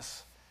thought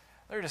this.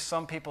 There are just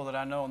some people that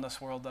I know in this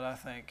world that I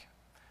think,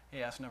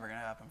 yeah, it's never going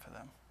to happen for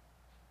them.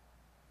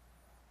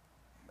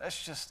 I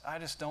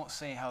just don't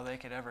see how they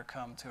could ever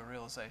come to a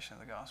realization of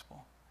the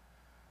gospel.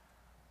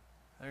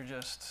 They're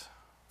just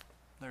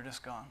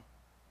gone.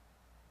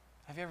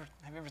 Have you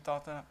ever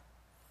thought that?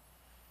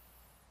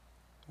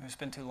 Maybe it's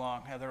been too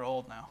long. Yeah, they're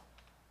old now.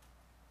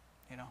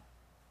 You know.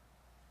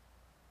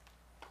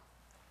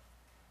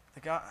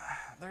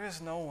 There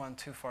is no one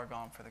too far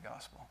gone for the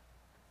gospel.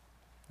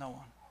 No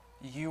one.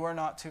 You are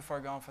not too far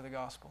gone for the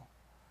gospel.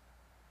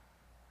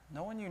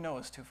 No one you know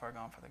is too far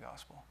gone for the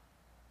gospel.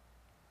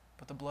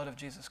 But the blood of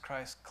Jesus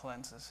Christ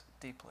cleanses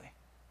deeply.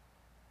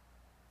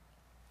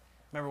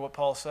 Remember what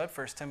Paul said,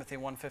 1 Timothy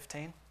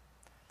 1:15?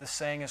 The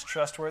saying is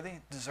trustworthy,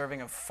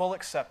 deserving of full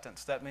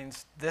acceptance. That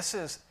means this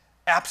is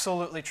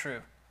absolutely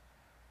true.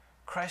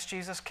 Christ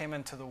Jesus came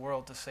into the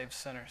world to save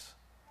sinners,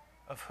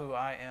 of who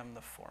I am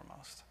the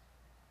foremost.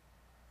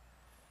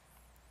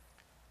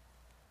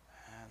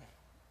 And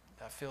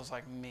that feels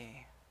like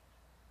me.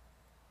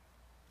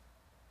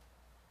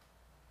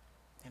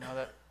 You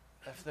know,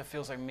 that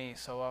feels like me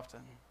so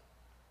often.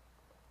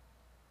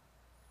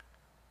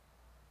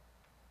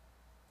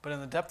 But in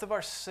the depth of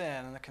our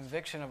sin and the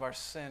conviction of our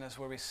sin is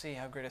where we see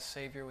how great a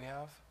Savior we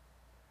have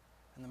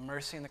and the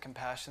mercy and the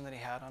compassion that He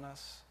had on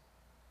us.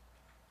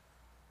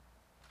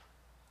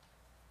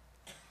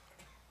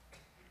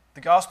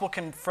 The gospel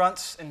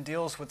confronts and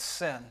deals with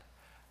sin,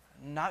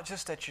 not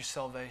just at your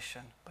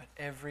salvation, but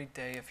every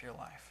day of your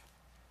life.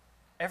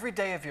 Every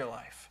day of your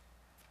life.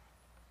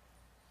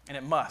 And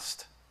it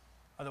must.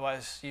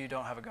 Otherwise, you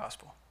don't have a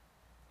gospel.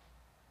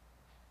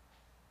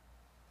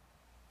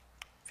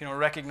 If you don't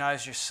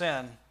recognize your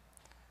sin,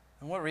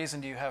 then what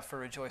reason do you have for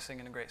rejoicing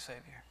in a great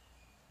Savior?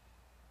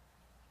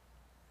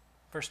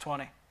 Verse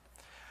 20.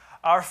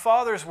 Our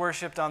fathers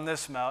worshipped on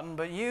this mountain,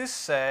 but you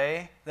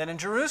say that in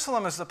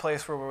Jerusalem is the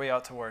place where we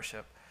ought to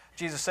worship.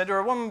 Jesus said to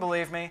her, "Woman,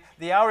 believe me,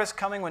 the hour is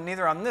coming when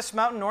neither on this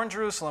mountain nor in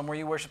Jerusalem will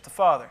you worship the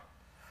Father."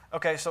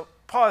 Okay, so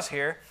pause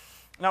here.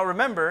 Now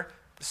remember,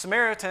 the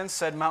Samaritans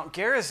said Mount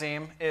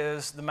Gerizim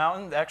is the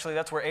mountain. Actually,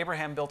 that's where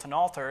Abraham built an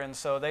altar, and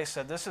so they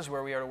said this is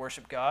where we are to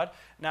worship God.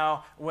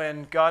 Now,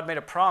 when God made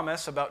a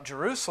promise about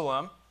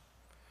Jerusalem,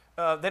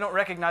 they don't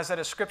recognize that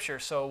as Scripture,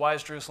 so why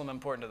is Jerusalem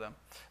important to them?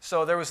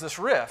 So there was this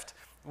rift.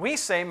 We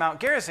say Mount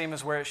Gerizim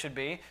is where it should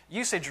be.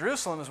 You say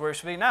Jerusalem is where it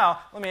should be.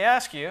 Now, let me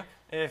ask you,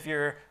 if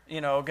you're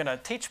going to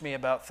teach me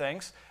about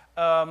things,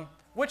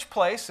 which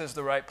place is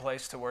the right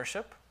place to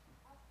worship?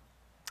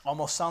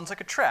 Almost sounds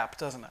like a trap,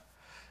 doesn't it?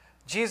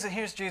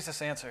 Here's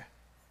Jesus' answer.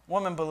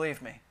 "Woman,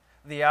 believe me,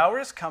 the hour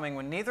is coming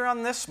when neither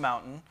on this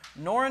mountain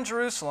nor in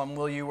Jerusalem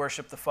will you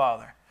worship the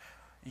Father.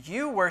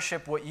 You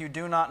worship what you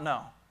do not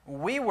know.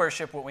 We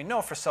worship what we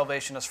know, for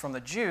salvation is from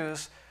the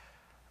Jews."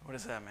 What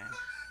does that mean?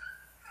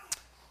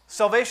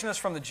 Salvation is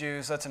from the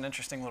Jews. That's an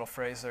interesting little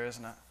phrase there,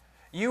 isn't it?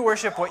 You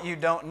worship what you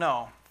don't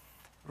know.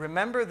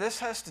 Remember, this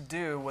has to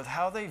do with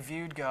how they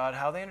viewed God,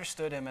 how they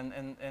understood Him,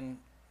 and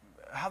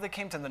how they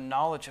came to the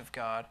knowledge of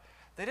God.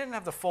 They didn't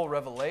have the full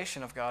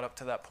revelation of God up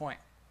to that point.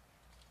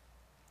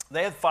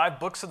 They had 5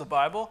 books of the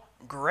Bible,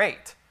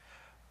 great.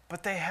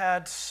 But they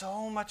had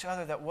so much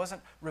other that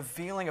wasn't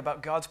revealing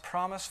about God's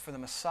promise for the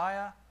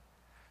Messiah,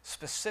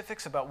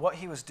 specifics about what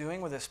He was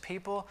doing with His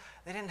people.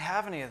 They didn't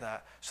have any of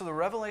that. So the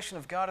revelation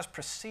of God is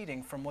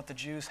proceeding from what the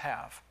Jews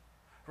have.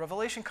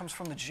 Revelation comes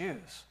from the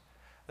Jews.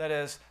 That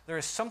is, there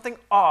is something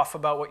off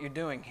about what you're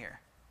doing here.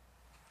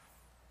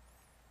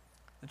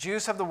 The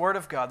Jews have the Word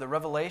of God, the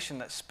revelation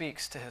that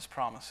speaks to His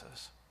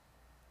promises.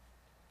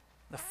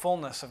 The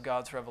fullness of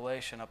God's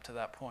revelation up to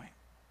that point.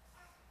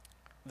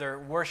 Their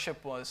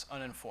worship was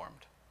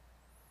uninformed.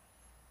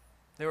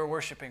 They were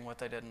worshiping what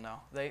they didn't know.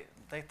 They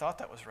thought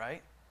that was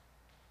right.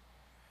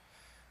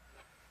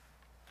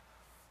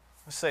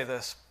 Let's say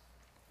this.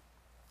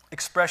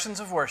 Expressions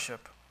of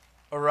worship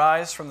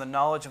arise from the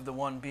knowledge of the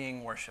one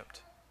being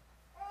worshipped.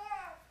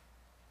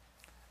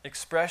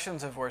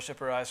 Expressions of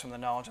worship arise from the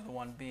knowledge of the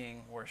one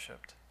being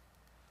worshipped.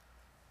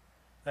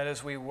 That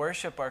is, we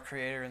worship our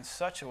Creator in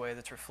such a way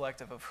that's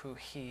reflective of who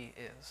He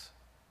is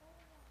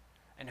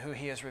and who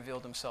He has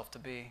revealed Himself to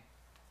be.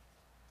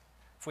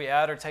 If we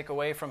add or take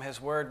away from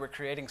His Word, we're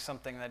creating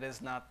something that is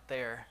not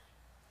there.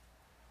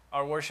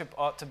 Our worship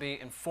ought to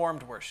be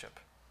informed worship,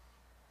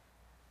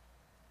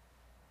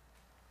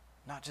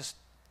 not just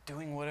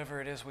doing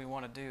whatever it is we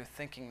want to do,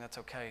 thinking that's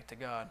okay to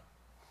God.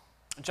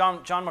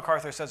 John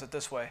MacArthur says it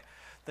this way: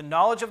 the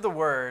knowledge of the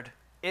Word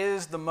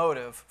is the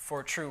motive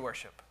for true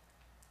worship.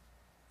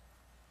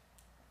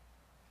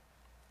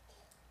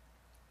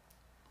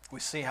 We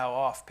see how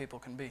off people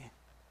can be.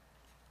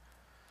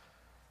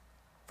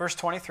 Verse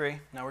 23,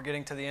 now we're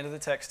getting to the end of the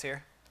text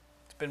here.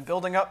 It's been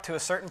building up to a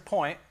certain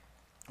point.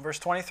 Verse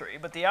 23,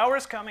 "But the hour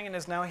is coming and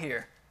is now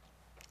here,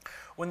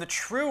 when the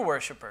true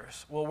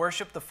worshipers will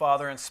worship the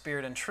Father in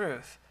spirit and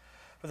truth.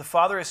 For the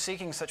Father is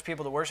seeking such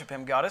people to worship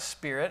Him. God is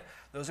spirit.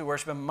 Those who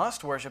worship Him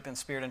must worship in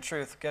spirit and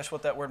truth." Guess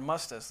what that word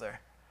 "must" is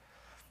there?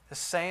 The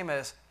same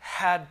as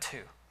 "had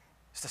to."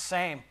 It's the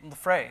same in the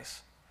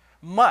phrase.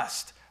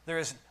 Must. There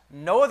is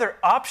no other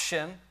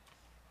option,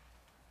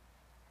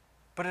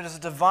 but it is a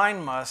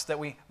divine must that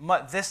we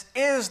must. This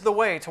is the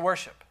way to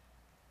worship.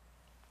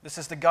 This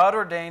is the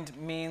God-ordained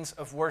means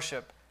of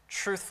worship,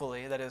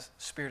 truthfully, that is,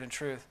 spirit and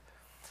truth.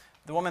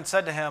 The woman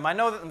said to him, "I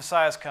know that the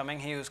Messiah is coming,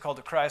 He who is called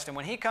the Christ, and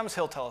when He comes,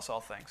 He'll tell us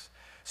all things."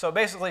 So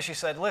basically she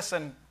said,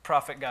 "Listen,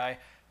 prophet guy,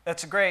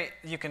 that's great,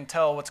 you can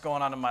tell what's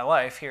going on in my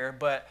life here,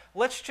 but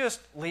let's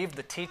just leave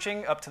the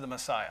teaching up to the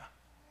Messiah."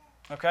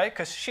 Okay?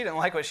 Because she didn't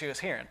like what she was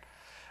hearing.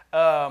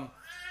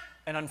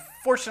 And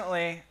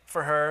unfortunately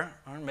for her,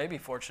 or maybe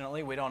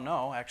fortunately, we don't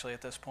know actually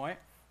at this point,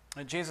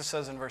 Jesus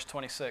says in verse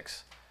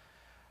 26,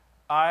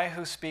 "I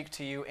who speak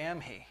to you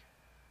am He."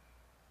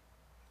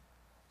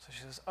 So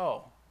she says,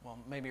 "Oh, well,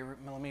 maybe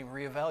let me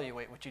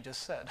reevaluate what you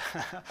just said,"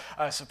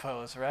 I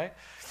suppose, right?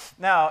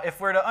 Now,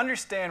 if we're to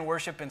understand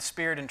worship in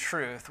spirit and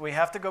truth, we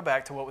have to go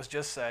back to what was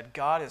just said.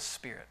 God is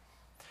spirit.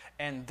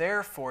 And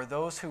therefore,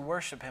 those who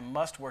worship Him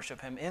must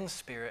worship Him in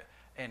spirit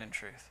and in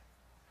truth.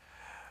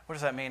 What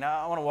does that mean?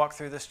 I want to walk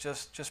through this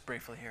just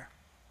briefly here.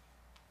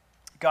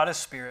 God is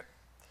spirit.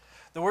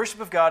 The worship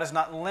of God is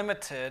not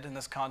limited in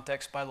this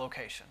context by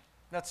location.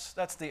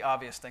 That's the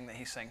obvious thing that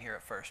he's saying here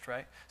at first,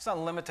 right? It's not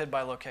limited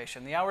by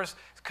location. The hour is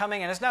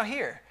coming and is now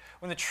here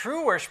when the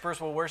true worshipers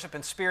will worship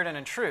in spirit and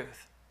in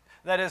truth.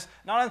 That is,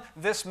 not on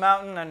this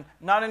mountain and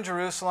not in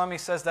Jerusalem. He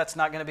says that's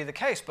not going to be the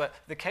case, but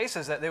the case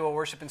is that they will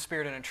worship in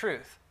spirit and in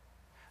truth.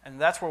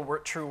 And that's where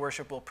true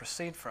worship will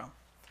proceed from.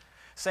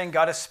 Saying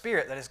God is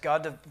spirit, that is,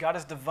 God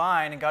is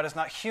divine and God is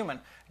not human.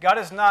 God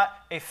is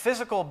not a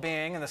physical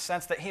being in the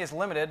sense that He is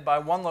limited by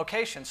one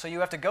location, so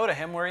you have to go to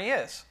Him where He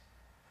is.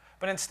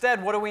 But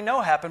instead, what do we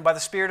know happened by the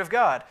Spirit of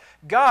God?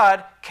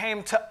 God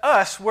came to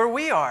us where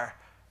we are.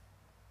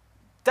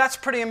 That's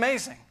pretty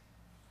amazing.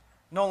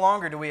 No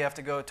longer do we have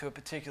to go to a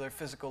particular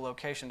physical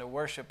location to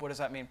worship. What does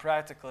that mean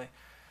practically? I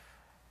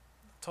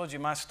told you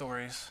my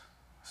stories.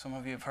 Some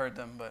of you have heard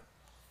them, but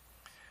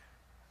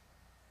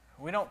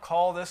We don't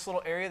call this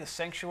little area the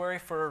sanctuary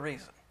for a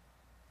reason.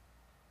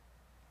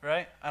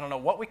 Right? I don't know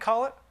what we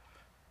call it.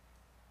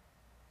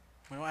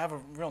 We don't have a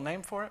real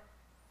name for it.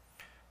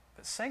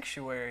 But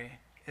sanctuary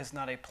is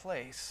not a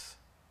place.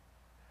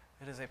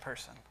 It is a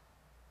person.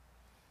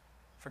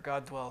 For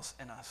God dwells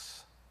in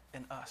us.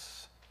 In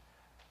us.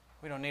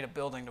 We don't need a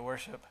building to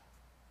worship.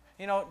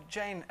 You know,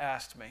 Jane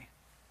asked me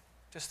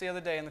just the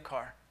other day in the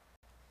car.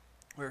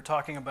 We were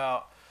talking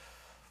about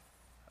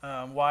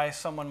why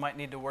someone might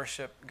need to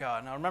worship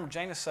God. Now remember,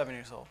 Jane is 7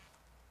 years old.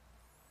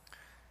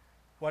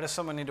 Why does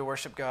someone need to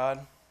worship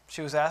God?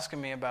 She was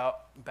asking me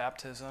about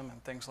baptism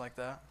and things like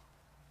that.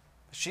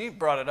 She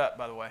brought it up,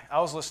 by the way. I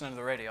was listening to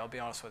the radio, I'll be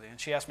honest with you. And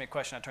she asked me a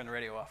question, I turned the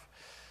radio off.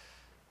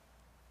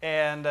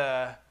 And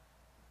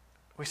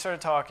we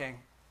started talking,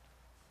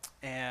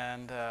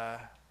 and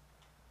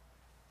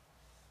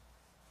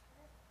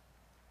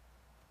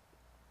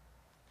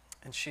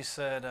she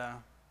said,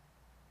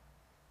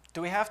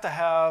 do we have to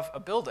have a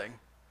building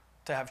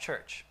to have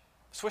church?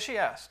 That's what she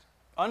asked.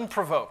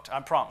 Unprovoked, I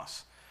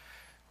promise.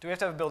 Do we have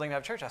to have a building to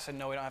have church? I said,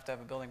 no, we don't have to have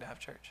a building to have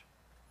church.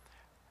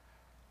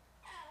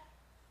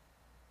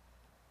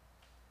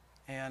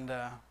 And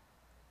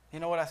you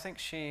know what? I think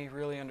she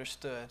really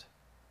understood.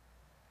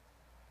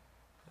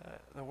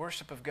 The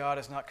worship of God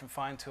is not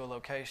confined to a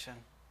location.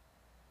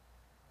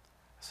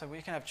 I said,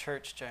 we can have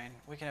church, Jane.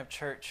 We can have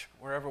church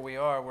wherever we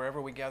are,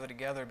 wherever we gather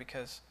together,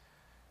 because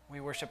we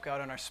worship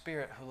God in our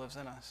spirit who lives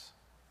in us.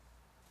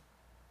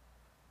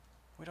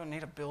 We don't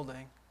need a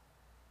building.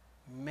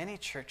 Many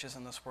churches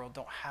in this world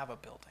don't have a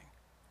building.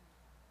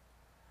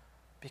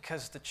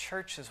 Because the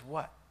church is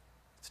what?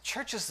 The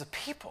church is the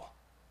people,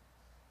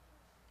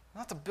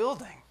 not the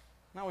building.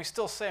 Now, we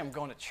still say I'm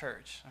going to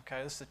church.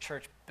 Okay, this is the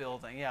church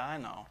building. Yeah, I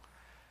know.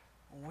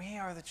 We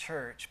are the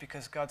church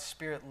because God's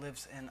Spirit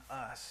lives in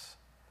us.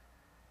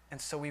 And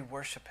so we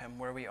worship Him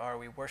where we are.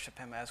 We worship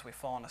Him as we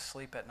fall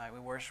asleep at night. We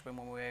worship Him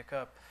when we wake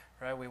up,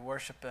 right? We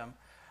worship Him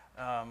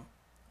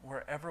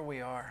wherever we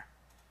are.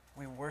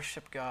 We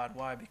worship God.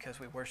 Why? Because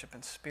we worship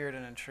in spirit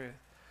and in truth.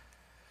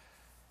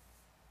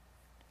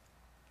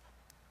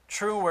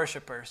 True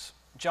worshipers.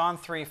 John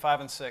 3,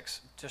 5, and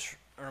 6. Just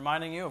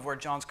reminding you of where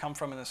John's come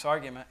from in this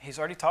argument. He's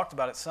already talked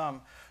about it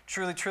some.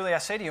 Truly, truly, I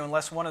say to you,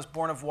 unless one is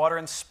born of water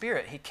and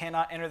spirit, he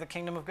cannot enter the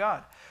kingdom of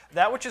God.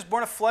 That which is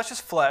born of flesh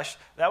is flesh.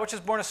 That which is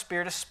born of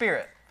spirit is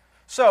spirit.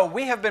 So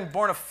we have been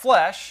born of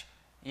flesh,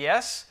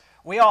 yes.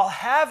 We all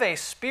have a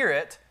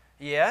spirit,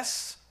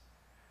 yes.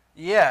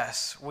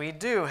 Yes, we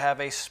do have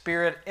a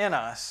spirit in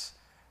us,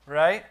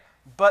 right?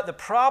 But the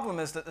problem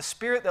is that the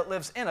spirit that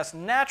lives in us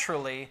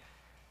naturally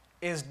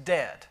is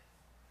dead.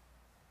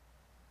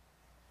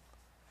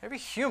 Every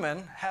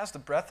human has the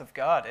breath of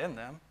God in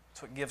them.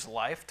 That's what gives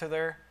life to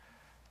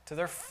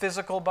their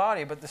physical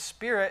body. But the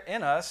spirit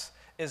in us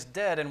is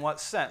dead in what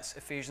sense?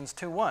 Ephesians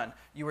 2:1.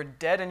 You were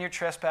dead in your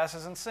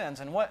trespasses and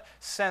sins. In what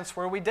sense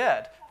were we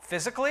dead?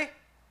 Physically?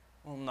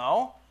 Well,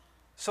 no.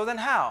 So then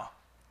how?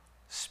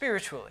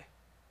 Spiritually.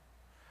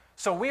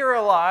 So we are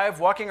alive,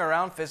 walking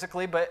around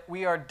physically, but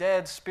we are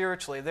dead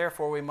spiritually.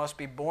 Therefore, we must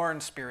be born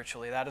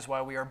spiritually. That is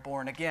why we are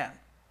born again,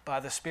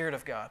 by the Spirit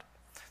of God.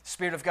 The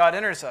Spirit of God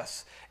enters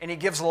us, and He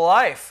gives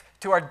life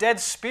to our dead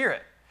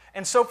spirit.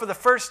 And so for the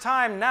first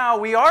time now,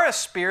 we are a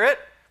spirit.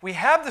 We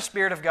have the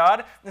Spirit of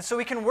God, and so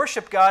we can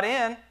worship God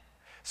in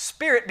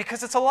spirit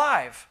because it's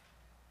alive.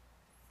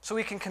 So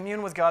we can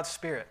commune with God's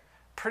Spirit.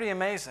 Pretty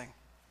amazing.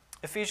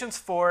 Ephesians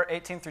 4,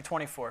 18 through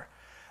 24.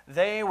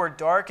 They were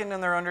darkened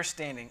in their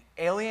understanding,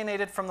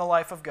 alienated from the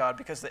life of God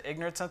because of the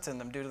ignorance that's in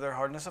them due to their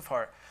hardness of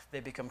heart. They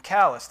become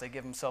callous. They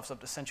give themselves up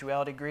to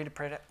sensuality, greed,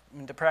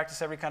 and to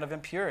practice every kind of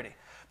impurity.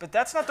 But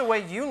that's not the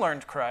way you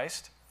learned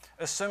Christ,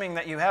 assuming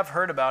that you have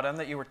heard about Him,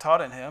 that you were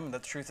taught in Him, and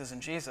that the truth is in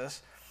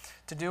Jesus.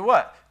 To do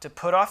what? To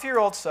put off your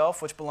old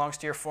self, which belongs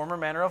to your former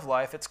manner of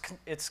life.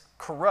 It's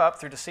corrupt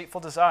through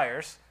deceitful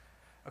desires.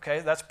 Okay,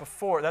 that's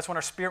when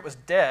our spirit was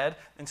dead,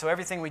 and so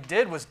everything we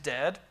did was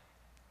dead.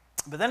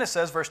 But then it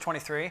says, verse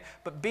 23,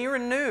 but be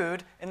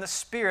renewed in the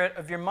spirit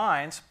of your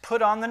minds,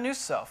 put on the new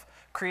self,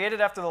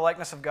 created after the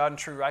likeness of God in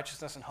true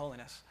righteousness and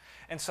holiness.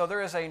 And so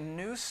there is a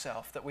new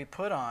self that we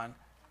put on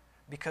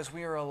because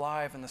we are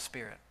alive in the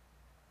Spirit.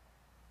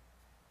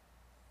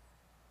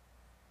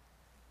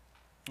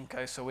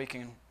 Okay, so we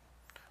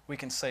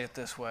can say it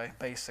this way,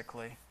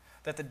 basically,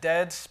 that the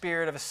dead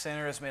spirit of a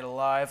sinner is made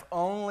alive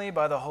only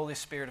by the Holy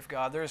Spirit of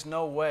God. There's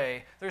no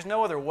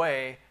other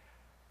way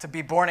to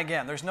be born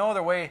again. There's no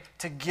other way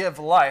to give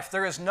life.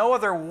 There is no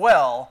other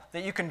well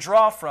that you can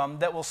draw from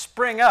that will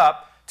spring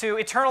up to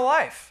eternal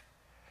life.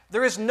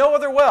 There is no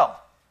other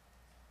well.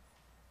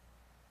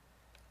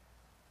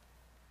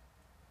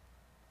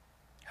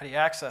 How do you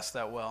access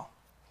that well?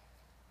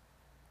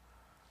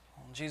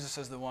 Well, Jesus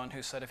is the one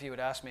who said, if you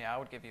would ask me, I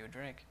would give you a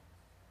drink.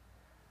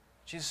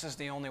 Jesus is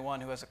the only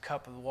one who has a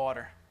cup of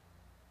water.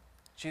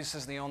 Jesus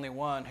is the only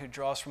one who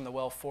draws from the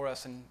well for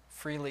us and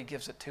freely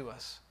gives it to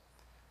us.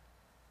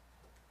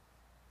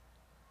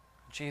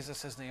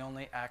 Jesus is the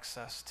only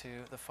access to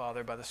the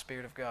Father by the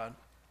Spirit of God.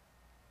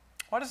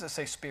 Why does it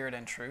say Spirit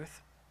and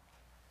truth?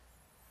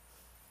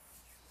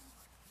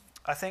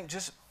 I think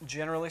just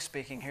generally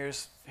speaking,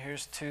 here's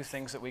two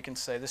things that we can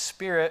say. The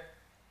Spirit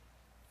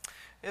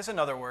is, in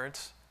other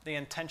words, the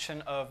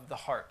intention of the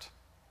heart.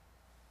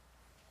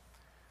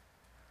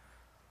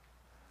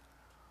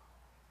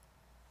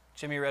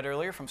 Jimmy read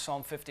earlier from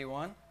Psalm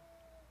 51.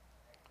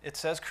 It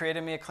says, "Create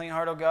in me a clean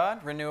heart, O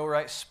God, renew a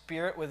right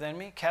spirit within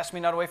me. Cast me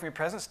not away from your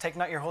presence, take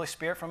not your Holy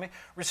Spirit from me.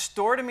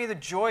 Restore to me the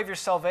joy of your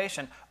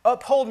salvation.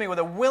 Uphold me with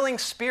a willing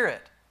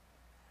spirit."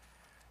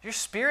 Your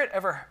spirit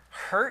ever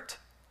hurt?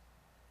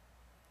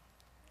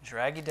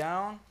 Drag you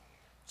down?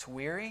 It's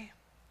weary?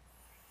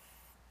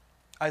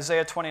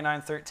 Isaiah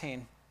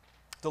 29:13.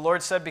 The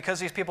Lord said, "Because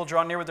these people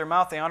draw near with their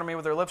mouth, they honor me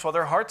with their lips, while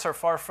their hearts are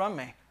far from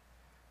me."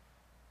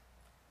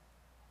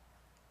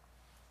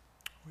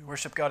 We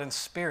worship God in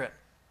spirit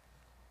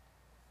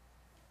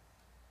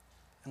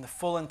and the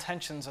full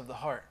intentions of the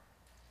heart.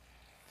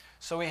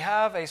 So we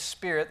have a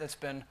spirit that's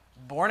been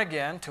born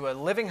again to a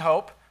living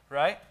hope,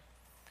 right?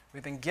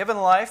 We've been given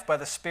life by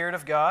the Spirit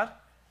of God.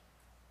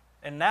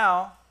 And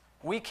now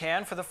we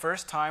can, for the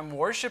first time,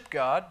 worship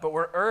God, but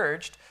we're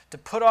urged to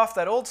put off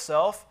that old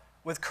self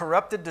with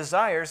corrupted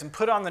desires and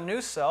put on the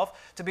new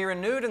self, to be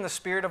renewed in the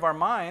spirit of our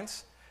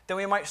minds, that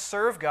we might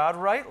serve God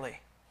rightly.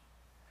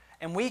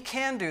 And we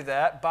can do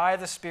that by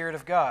the Spirit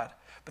of God.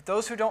 But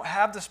those who don't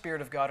have the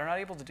Spirit of God are not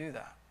able to do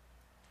that.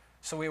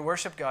 So we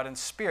worship God in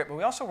spirit, but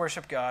we also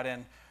worship God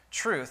in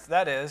truth.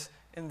 That is,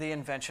 in the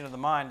invention of the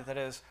mind. That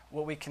is,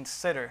 what we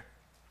consider.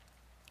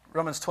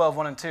 Romans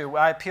 12:1 and 2.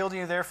 "I appeal to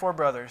you, therefore,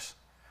 brothers,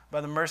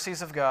 by the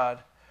mercies of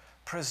God,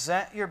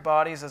 present your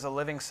bodies as a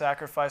living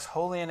sacrifice,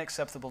 holy and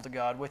acceptable to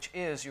God, which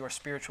is your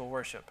spiritual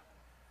worship."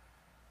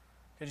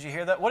 Did you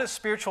hear that? What is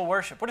spiritual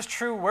worship? What is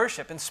true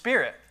worship in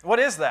spirit? What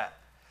is that?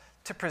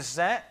 To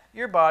present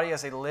your body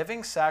as a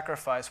living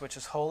sacrifice, which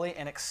is holy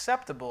and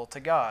acceptable to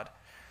God.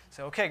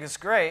 So, okay, that's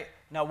great.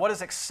 Now, what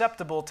is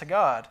acceptable to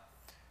God?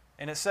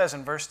 And it says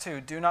in verse 2,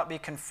 "Do not be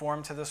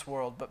conformed to this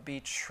world, but be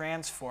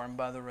transformed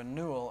by the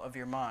renewal of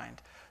your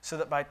mind, so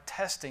that by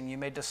testing you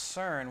may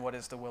discern what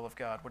is the will of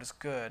God, what is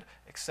good,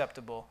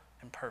 acceptable,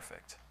 and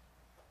perfect."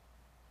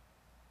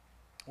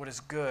 What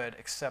is good,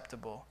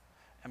 acceptable,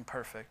 and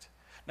perfect.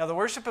 Now, the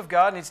worship of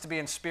God needs to be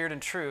in spirit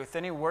and truth.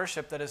 Any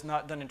worship that is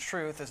not done in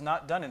truth is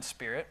not done in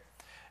spirit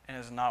and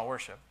is not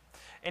worship.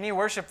 Any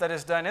worship that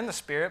is done in the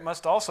Spirit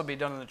must also be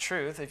done in the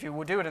truth. If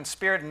you do it in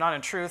spirit and not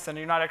in truth, then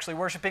you're not actually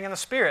worshiping in the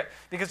Spirit,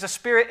 because the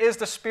Spirit is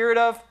the Spirit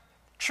of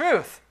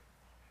truth.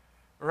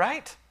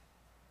 Right?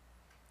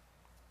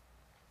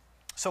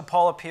 So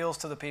Paul appeals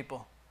to the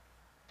people.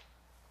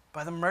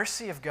 By the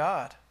mercy of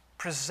God,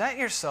 present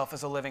yourself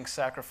as a living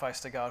sacrifice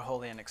to God,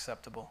 holy and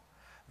acceptable.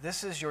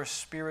 This is your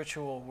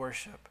spiritual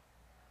worship.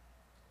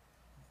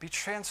 Be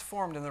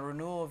transformed in the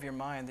renewal of your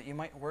mind, that you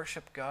might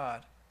worship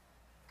God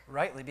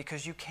rightly,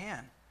 because you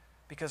can,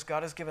 because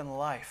God has given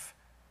life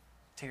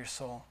to your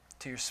soul,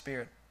 to your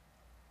spirit.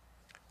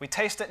 We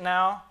taste it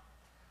now,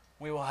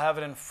 we will have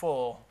it in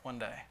full one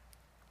day.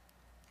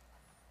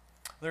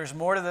 There's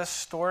more to this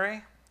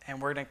story,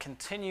 and we're going to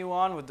continue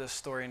on with this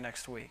story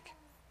next week.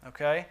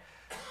 Okay?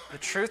 The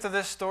truth of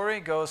this story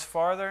goes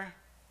farther.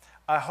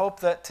 I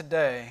hope that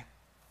today,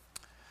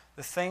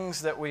 the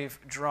things that we've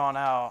drawn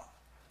out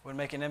would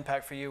make an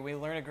impact for you. We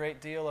learn a great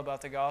deal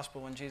about the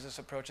gospel when Jesus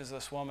approaches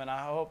this woman.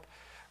 I hope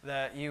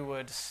that you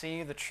would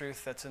see the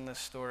truth that's in this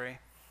story.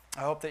 I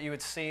hope that you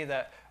would see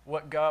that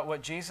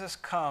what Jesus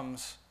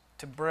comes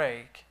to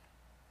break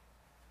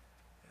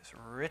is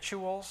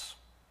rituals.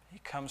 He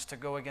comes to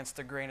go against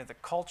the grain of the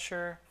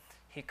culture.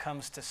 He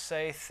comes to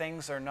say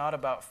things are not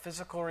about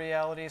physical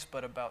realities,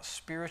 but about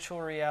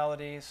spiritual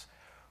realities.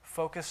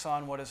 Focus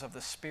on what is of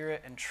the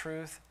Spirit and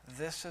truth.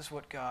 This is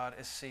what God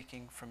is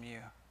seeking from you.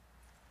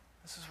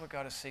 This is what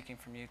God is seeking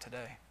from you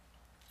today.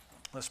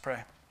 Let's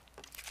pray.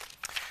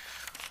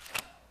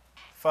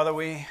 Father,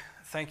 we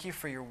thank you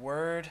for your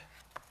word.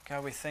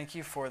 God, we thank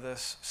you for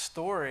this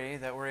story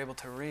that we're able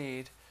to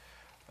read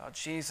about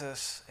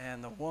Jesus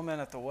and the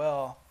woman at the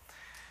well.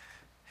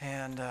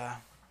 And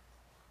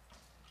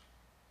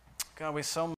God, we so